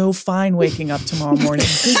so fine waking up tomorrow morning.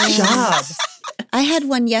 Good job. I had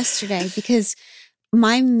one yesterday because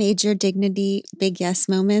my major dignity, big yes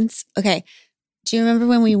moments. Okay. Do you remember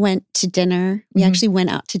when we went to dinner? We actually went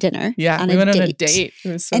out to dinner. Yeah. We went on a date. It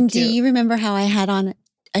was so and cute. do you remember how I had on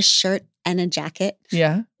a shirt and a jacket?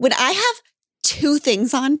 Yeah. When I have two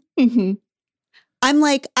things on, I'm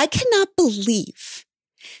like, I cannot believe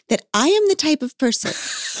that I am the type of person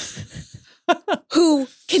who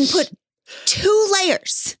can put 2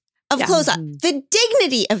 layers of clothes on. The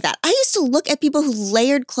dignity of that. I used to look at people who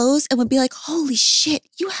layered clothes and would be like, holy shit,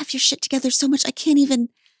 you have your shit together so much. I can't even.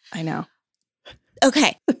 I know.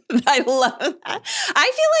 Okay. I love that.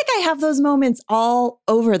 I feel like I have those moments all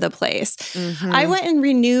over the place. I went and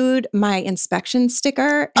renewed my inspection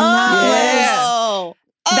sticker. And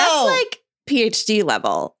that's like PhD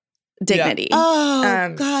level dignity.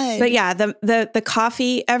 Oh, God. But yeah, the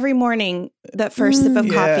coffee every morning, that first sip of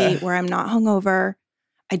coffee where I'm not hungover.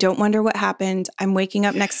 I don't wonder what happened. I'm waking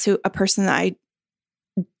up next to a person that I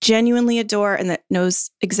genuinely adore and that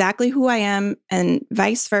knows exactly who I am and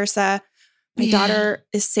vice versa. My daughter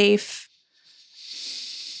is safe.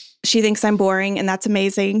 She thinks I'm boring and that's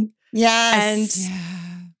amazing. Yes.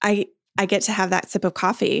 And I get to have that sip of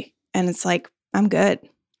coffee and it's like, I'm good.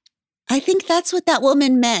 I think that's what that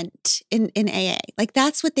woman meant in AA. Like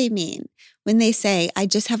that's what they mean when they say, I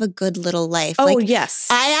just have a good little life. Oh, like, yes.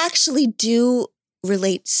 I actually do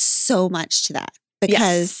relate so much to that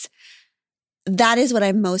because that is what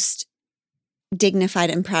I'm most dignified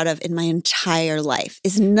and proud of in my entire life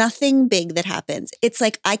is nothing big that happens. It's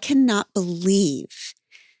like, I cannot believe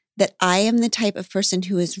that I am the type of person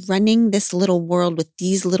who is running this little world with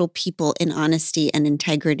these little people in honesty and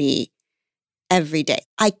integrity every day.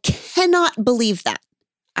 I cannot believe that.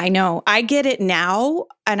 I know. I get it now.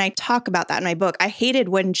 And I talk about that in my book. I hated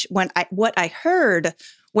what I heard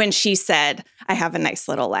when she said, I have a nice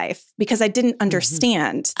little life because I didn't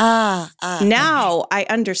understand. Now I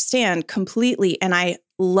understand completely. And I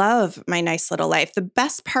love my nice little life. The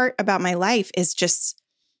best part about my life is just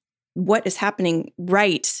what is happening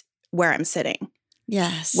right where I'm sitting.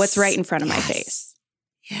 Yes. What's right in front of my face.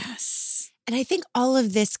 Yes. And I think all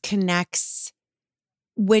of this connects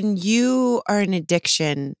when you are in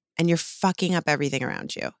addiction and you're fucking up everything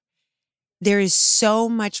around you. There is so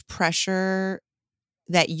much pressure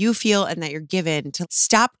that you feel and that you're given to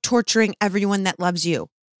stop torturing everyone that loves you.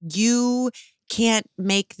 You can't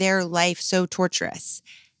make their life so torturous.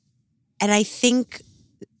 And I think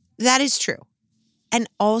that is true. And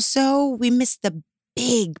also we miss the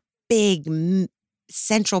big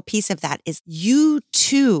central piece of that is you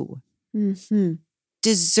too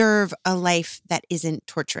deserve a life that isn't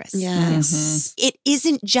torturous. Yes. It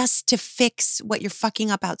isn't just to fix what you're fucking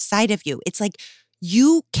up outside of you. It's like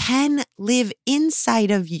you can live inside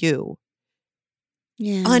of you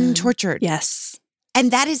untortured. Yes.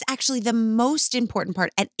 And that is actually the most important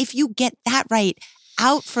part. And if you get that right,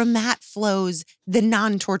 out from that flows the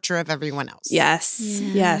non-torture of everyone else. Yes.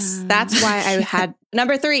 Yes. That's why I had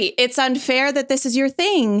number 3. It's unfair that this is your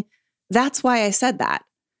thing. That's why I said that.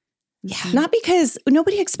 Yeah. Not because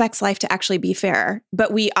nobody expects life to actually be fair,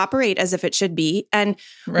 but we operate as if it should be. And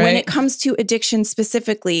when it comes to addiction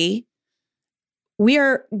specifically, we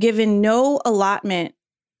are given no allotment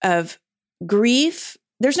of grief.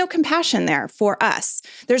 There's no compassion there for us.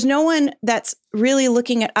 There's no one that's really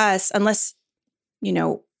looking at us unless,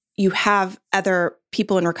 you have other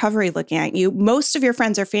people in recovery looking at you. Most of your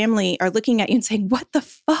friends or family are looking at you and saying, what the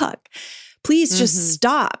fuck? Please just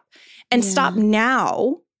stop and stop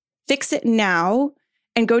now, fix it now,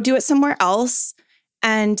 and go do it somewhere else.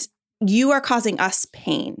 And you are causing us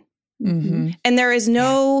pain. And there is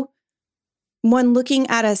no one looking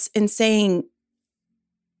at us and saying,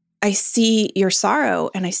 I see your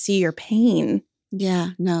sorrow and I see your pain. Yeah,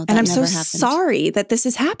 no, that and I'm never so happened. sorry that this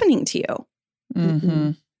is happening to you.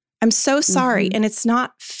 I'm so sorry. And it's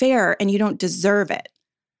not fair and you don't deserve it.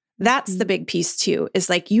 That's the big piece too, is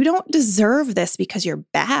like, you don't deserve this because you're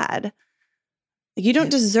bad. You don't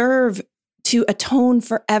deserve to atone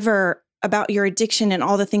forever about your addiction and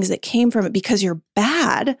all the things that came from it because you're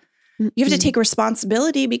bad. You have to take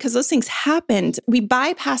responsibility because those things happened. We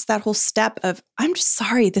bypass that whole step of, I'm just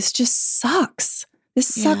sorry, this just sucks. This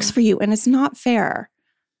sucks for you and it's not fair.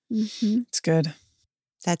 It's good.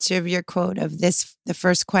 That's your quote of this. The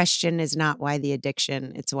first question is not why the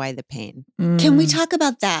addiction, it's why the pain. Can we talk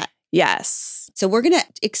about that? Yes. So we're going to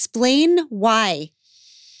explain why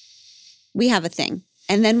we have a thing.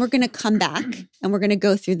 And then we're going to come back and we're going to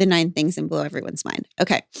go through the 9 things and blow everyone's mind.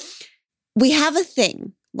 Okay. We have a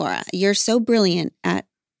thing, Laura. You're so brilliant at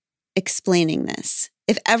explaining this.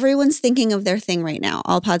 If everyone's thinking of their thing right now,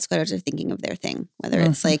 all pod squatters are thinking of their thing, whether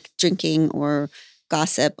it's like drinking or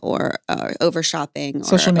gossip or over shopping or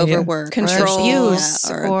social media, overwork, Control, abuse,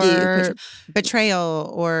 or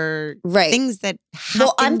betrayal, or right. things that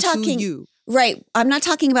happen to you. Right. I'm not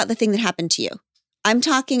talking about the thing that happened to you. I'm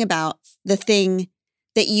talking about the thing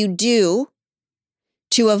that you do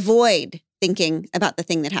to avoid thinking about the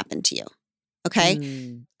thing that happened to you. Okay?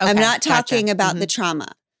 Okay, I'm not talking about the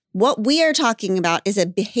trauma. What we are talking about is a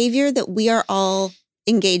behavior that we are all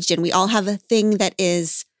engaged in. We all have a thing that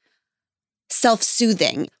is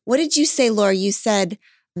self-soothing. What did you say, Laura? You said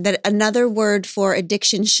that another word for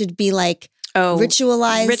addiction should be like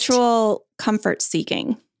ritualized. Ritual comfort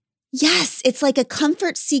seeking. Yes, it's like a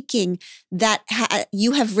comfort seeking that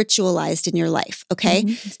you have ritualized in your life,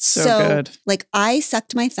 okay? So good. Like I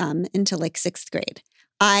sucked my thumb into like 6th grade.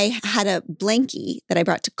 I had a blankie that I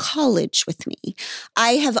brought to college with me.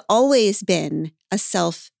 I have always been a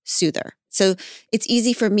self-soother. So it's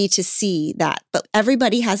easy for me to see that, but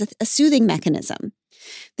everybody has a soothing mechanism.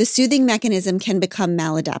 The soothing mechanism can become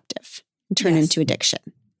maladaptive and turn into addiction,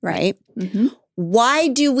 right? Mm-hmm. Why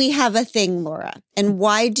do we have a thing, Laura? And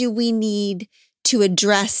why do we need to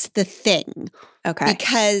address the thing? Okay.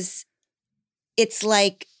 Because it's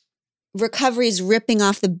like recovery is ripping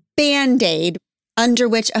off the Band-Aid under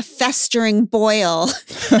which a festering boil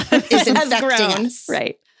is infecting us.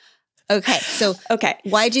 Right. Okay. So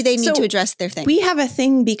why do they need to address their thing? We have a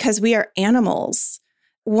thing because we are animals.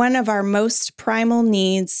 One of our most primal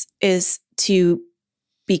needs is to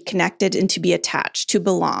be connected and to be attached, to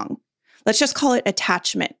belong. Let's just call it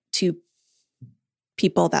attachment to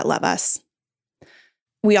people that love us.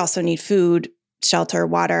 We also need food, shelter,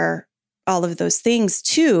 water, all of those things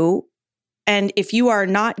too. And if you are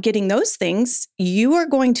not getting those things, you are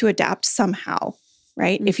going to adapt somehow,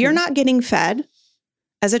 right? If you're not getting fed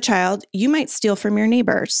as a child, you might steal from your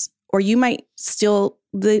neighbors, or you might steal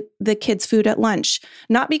the kids' food at lunch,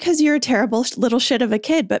 not because you're a terrible little shit of a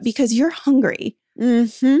kid, but because you're hungry.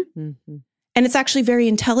 And it's actually very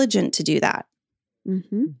intelligent to do that.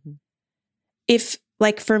 If,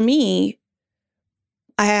 like for me,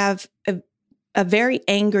 I have a very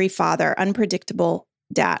angry father, unpredictable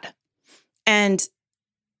dad. And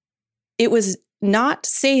it was not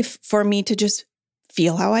safe for me to just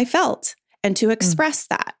feel how I felt and to express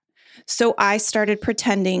that. So I started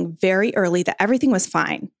pretending very early that everything was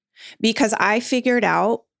fine because I figured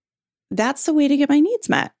out that's the way to get my needs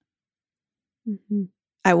met.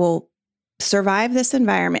 I will survive this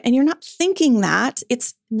environment. And you're not thinking that.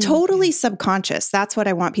 It's totally subconscious. That's what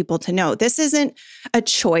I want people to know. This isn't a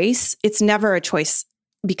choice. It's never a choice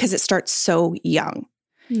because it starts so young.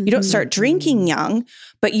 You don't start drinking young,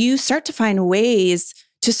 but you start to find ways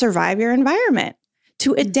to survive your environment,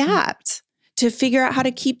 to adapt, to figure out how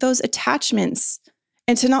to keep those attachments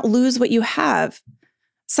and to not lose what you have.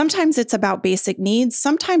 Sometimes it's about basic needs.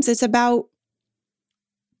 Sometimes it's about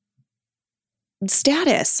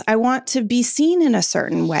status. I want to be seen in a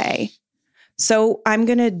certain way. So I'm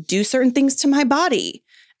going to do certain things to my body.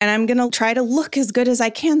 And I'm going to try to look as good as I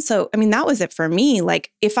can. So, I mean, that was it for me.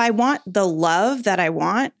 Like, if I want the love that I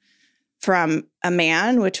want from a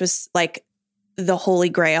man, which was like the holy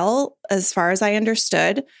grail, as far as I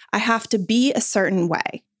understood, I have to be a certain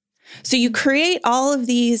way. So you create all of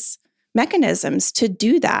these mechanisms to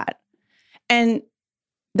do that. And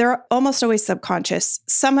they're almost always subconscious.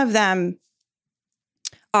 Some of them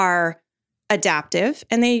are adaptive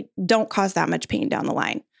and they don't cause that much pain down the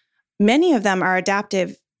line. Many of them are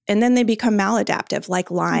adaptive and then they become maladaptive, like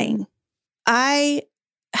lying. I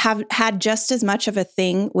have had just as much of a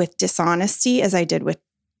thing with dishonesty as I did with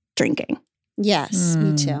drinking. Yes,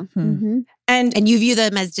 me too. And you view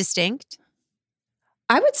them as distinct?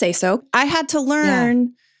 I would say so. I had to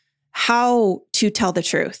learn how to tell the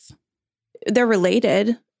truth. They're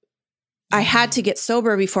related. I had to get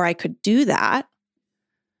sober before I could do that.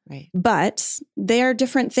 Right. But they are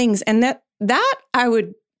different things. And that I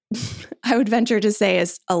would venture to say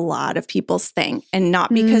is a lot of people's thing. And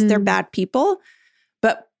not because they're bad people,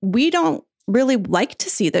 but we don't really like to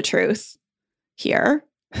see the truth here.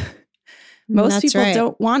 Most people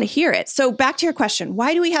don't want to hear it. So back to your question,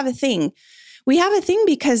 why do we have a thing? We have a thing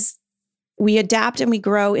because we adapt and we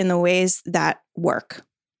grow in the ways that work.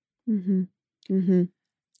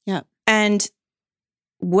 Yeah. And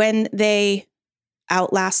when they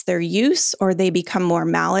outlast their use or they become more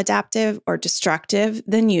maladaptive or destructive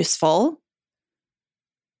than useful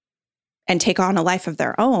and take on a life of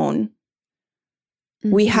their own,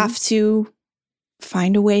 we have to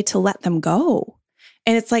find a way to let them go.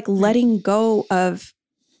 And it's like letting go of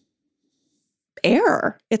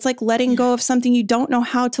air. It's like letting go of something you don't know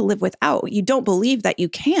how to live without. You don't believe that you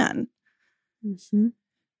can.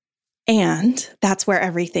 And that's where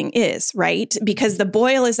everything is, right? Because the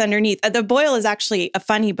boil is underneath. The boil is actually a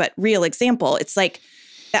funny but real example. It's like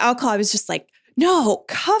the alcohol, I was just like, no,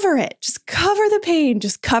 cover it. Just cover the pain.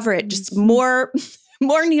 Just cover it. Just more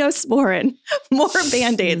Neosporin, more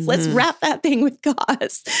Band-Aids. Let's wrap that thing with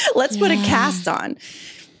gauze. Let's put a cast on.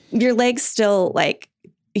 Your leg's still like,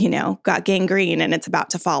 got gangrene and it's about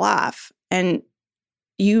to fall off. And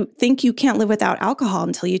you think you can't live without alcohol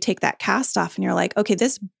until you take that cast off and you're like, okay,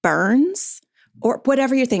 this burns, or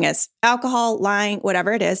whatever your thing is, alcohol, lying,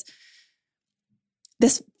 whatever it is.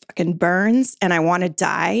 This fucking burns and I want to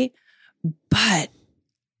die, but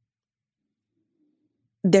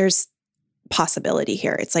there's possibility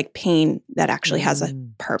here. It's like pain that actually has a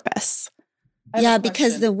purpose. Yeah,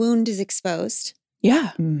 because the wound is exposed.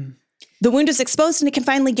 Yeah. The wound is exposed and it can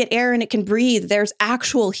finally get air and it can breathe. There's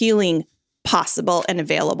actual healing possible and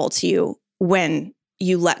available to you when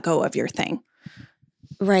you let go of your thing.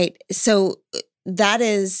 Right. So that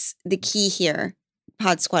is the key here,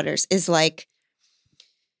 pod squatters, is like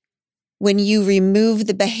when you remove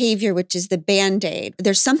the behavior, which is the Band-Aid,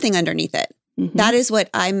 there's something underneath it. That is what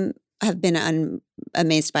have been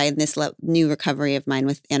amazed by in this new recovery of mine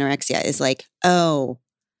with anorexia is like, oh,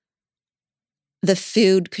 the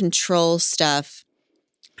food control stuff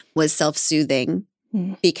was self-soothing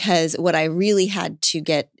because what I really had to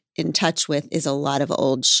get in touch with is a lot of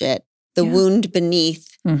old shit. The wound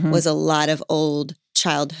beneath was a lot of old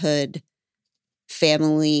childhood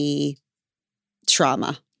family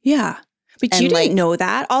trauma. Yeah. But you didn't know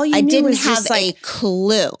that. All you knew was just like a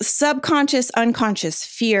clue. Subconscious, unconscious,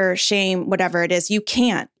 fear, shame, whatever it is. You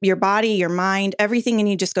can't. Your body, your mind, everything in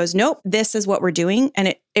you just goes, nope, this is what we're doing.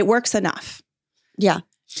 And it works enough. Yeah.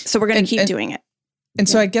 So we're going to keep doing it. And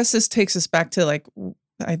so I guess this takes us back to like,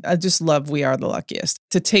 I just love We Are the Luckiest.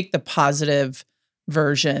 To take the positive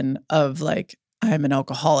version of like, I'm an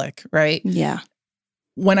alcoholic, right? Yeah.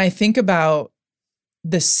 When I think about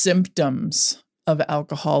the symptoms of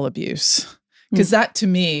alcohol abuse, because that to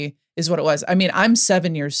me is what it was. I mean, I'm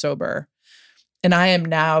 7 years sober and I am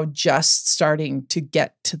now just starting to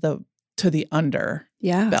get to the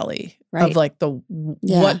underbelly of like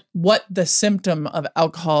what the symptom of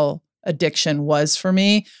alcohol addiction was for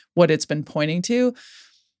me, what it's been pointing to.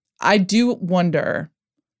 I do wonder,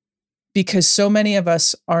 because so many of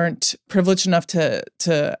us aren't privileged enough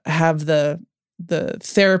to have the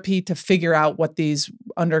therapy to figure out what these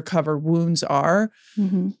undercover wounds are.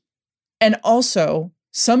 And also,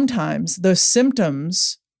 sometimes those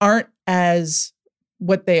symptoms aren't as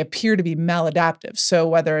what they appear to be maladaptive. So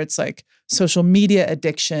whether it's like social media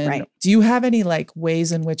addiction, do you have any like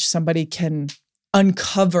ways in which somebody can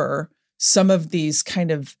uncover some of these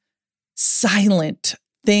kind of silent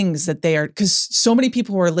things that they are, because so many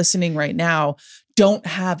people who are listening right now don't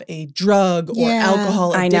have a drug or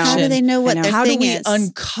alcohol addiction. How do they know what their How do thing we is?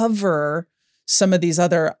 uncover some of these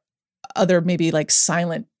other maybe like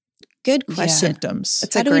silent Good question. symptoms?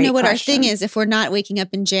 How do we know what our thing is if we're not waking up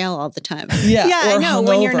in jail all the time? Yeah, I know.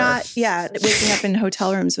 When you're hungover. not, waking up in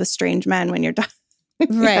hotel rooms with strange men when you're done.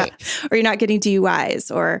 Right. Or you're not getting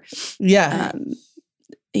DUIs or.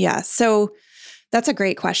 So that's a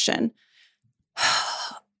great question.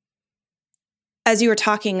 As you were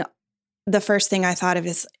talking, the first thing I thought of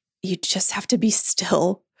is you just have to be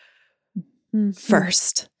still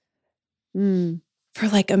first for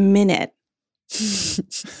like a minute.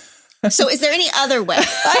 So is there any other way?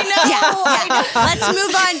 I know. Let's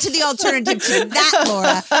move on to the alternative to that,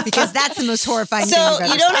 Laura, because that's the most horrifying thing. So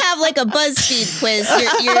you don't have like a BuzzFeed quiz.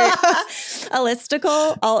 You're a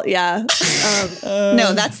listicle?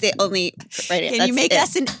 no, that's the only right answer. Can you make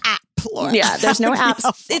us an app, Laura? Yeah, there's no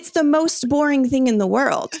apps. It's the most boring thing in the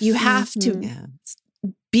world. You have to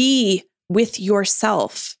be with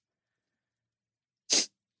yourself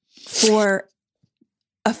for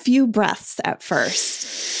a few breaths at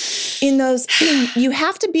first. In those, you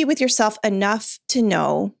have to be with yourself enough to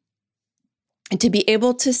know and to be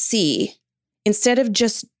able to see instead of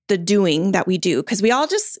just the doing that we do. Because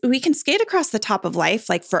we can skate across the top of life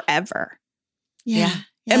like forever. Yeah.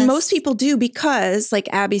 And most people do because,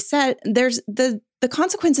 like Abby said, there's the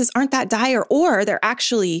consequences aren't that dire or they're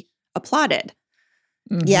actually applauded.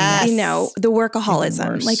 Yes. You know, the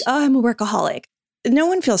workaholism. Like, oh, I'm a workaholic. No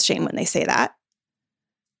one feels shame when they say that.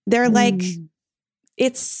 They're like,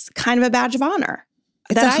 it's kind of a badge of honor.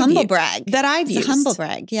 It's a humble brag. That I've used. It's a humble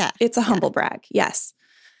brag, yeah. It's a humble brag, yes.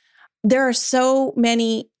 There are so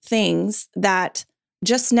many things that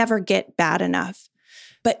just never get bad enough.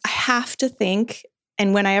 But I have to think,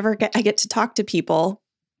 and when I get to talk to people,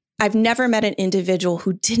 I've never met an individual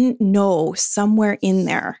who didn't know somewhere in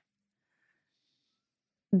there,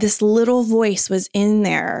 this little voice was in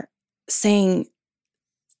there saying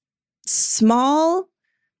small,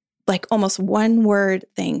 like almost one word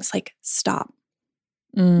things like, stop.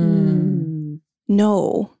 No.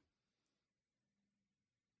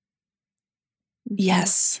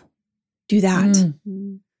 Yes. Do that.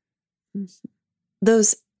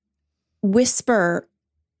 Those whisper,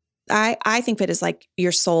 I think of it as like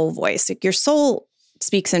your soul voice. Like your soul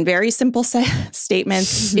speaks in very simple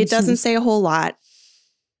statements. It doesn't say a whole lot,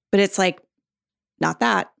 but it's like, not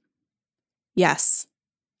that. Yes.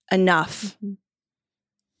 Enough.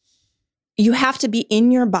 You have to be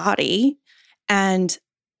in your body and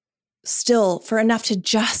still for enough to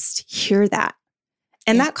just hear that.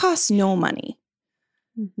 And that costs no money.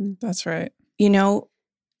 That's right. You know,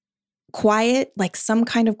 quiet, like some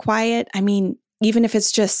kind of quiet. I mean, even if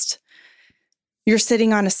it's just you're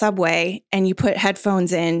sitting on a subway and you put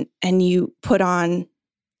headphones in and you put on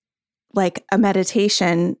like a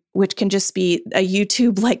meditation, which can just be a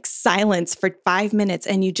YouTube like silence for 5 minutes.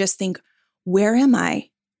 And you just think, where am I?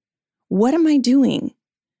 What am I doing?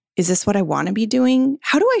 Is this what I want to be doing?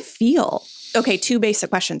 How do I feel? Okay, 2 basic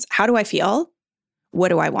questions. How do I feel? What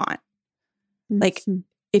do I want? Like,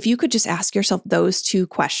 if you could just ask yourself those 2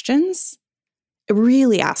 questions,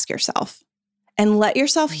 really ask yourself and let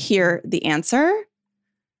yourself hear the answer,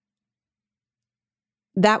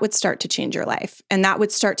 that would start to change your life. And that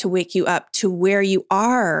would start to wake you up to where you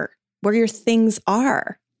are, where your things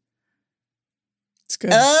are. It's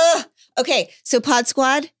good. Okay, so Pod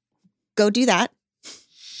Squad, go do that.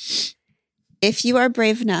 If you are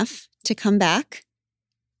brave enough to come back,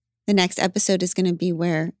 the next episode is going to be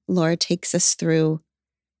where Laura takes us through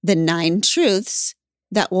the 9 truths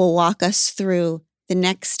that will walk us through the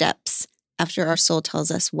next steps after our soul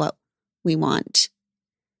tells us what we want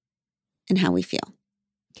and how we feel.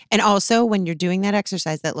 And also, when you're doing that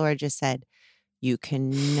exercise that Laura just said, you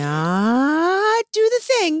cannot do the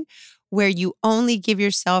thing where you only give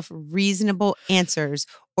yourself reasonable answers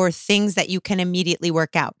or things that you can immediately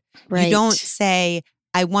work out. Right. You don't say,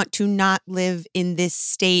 I want to not live in this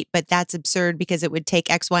state, but that's absurd because it would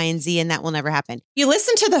take X, Y, and Z, and that will never happen. You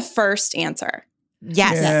listen to the first answer.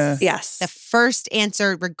 Yes. Yeah. Yes. The first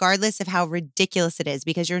answer, regardless of how ridiculous it is,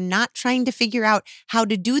 because you're not trying to figure out how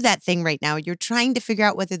to do that thing right now. You're trying to figure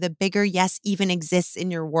out whether the bigger yes even exists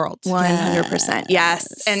in your world. 100%.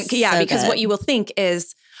 Yes. And yeah, So because good. what you will think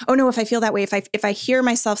is, oh no, if I feel that way, if I hear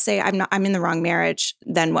myself say I'm in the wrong marriage,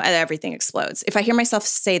 then everything explodes. If I hear myself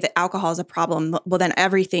say that alcohol is a problem, well then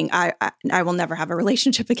everything, I will never have a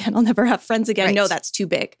relationship again. I'll never have friends again. Right. No, that's too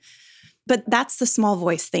big. But that's the small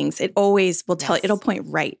voice things. It always will tell, it'll point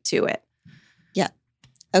right to it. Yeah.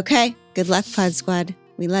 Okay. Good luck, Pod Squad.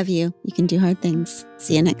 We love you. You can do hard things.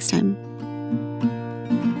 See you next time.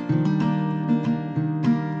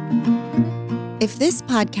 If this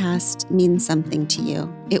podcast means something to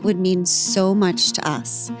you, it would mean so much to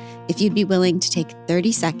us if you'd be willing to take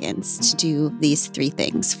 30 seconds to do these 3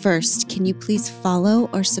 things. First, can you please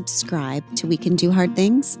follow or subscribe to We Can Do Hard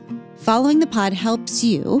Things? Following the pod helps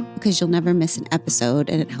you because you'll never miss an episode,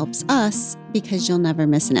 and it helps us because you'll never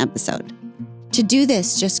miss an episode. To do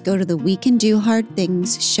this, just go to the We Can Do Hard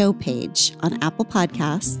Things show page on Apple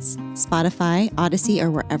Podcasts, Spotify, Odyssey, or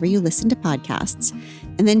wherever you listen to podcasts,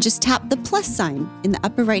 and then just tap the plus sign in the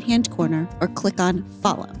upper right-hand corner or click on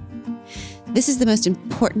follow. This is the most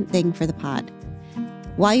important thing for the pod.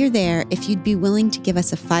 While you're there, if you'd be willing to give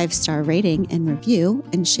us a 5-star rating and review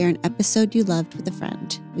and share an episode you loved with a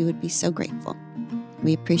friend, we would be so grateful.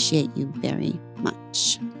 We appreciate you very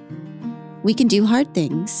much. We Can Do Hard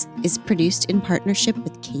Things is produced in partnership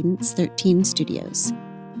with Cadence 13 Studios.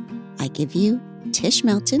 I give you Tish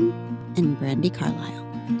Melton and Brandy Carlisle.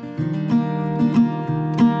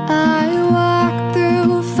 I walked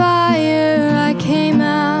through fire, I came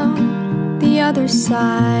out the other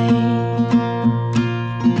side.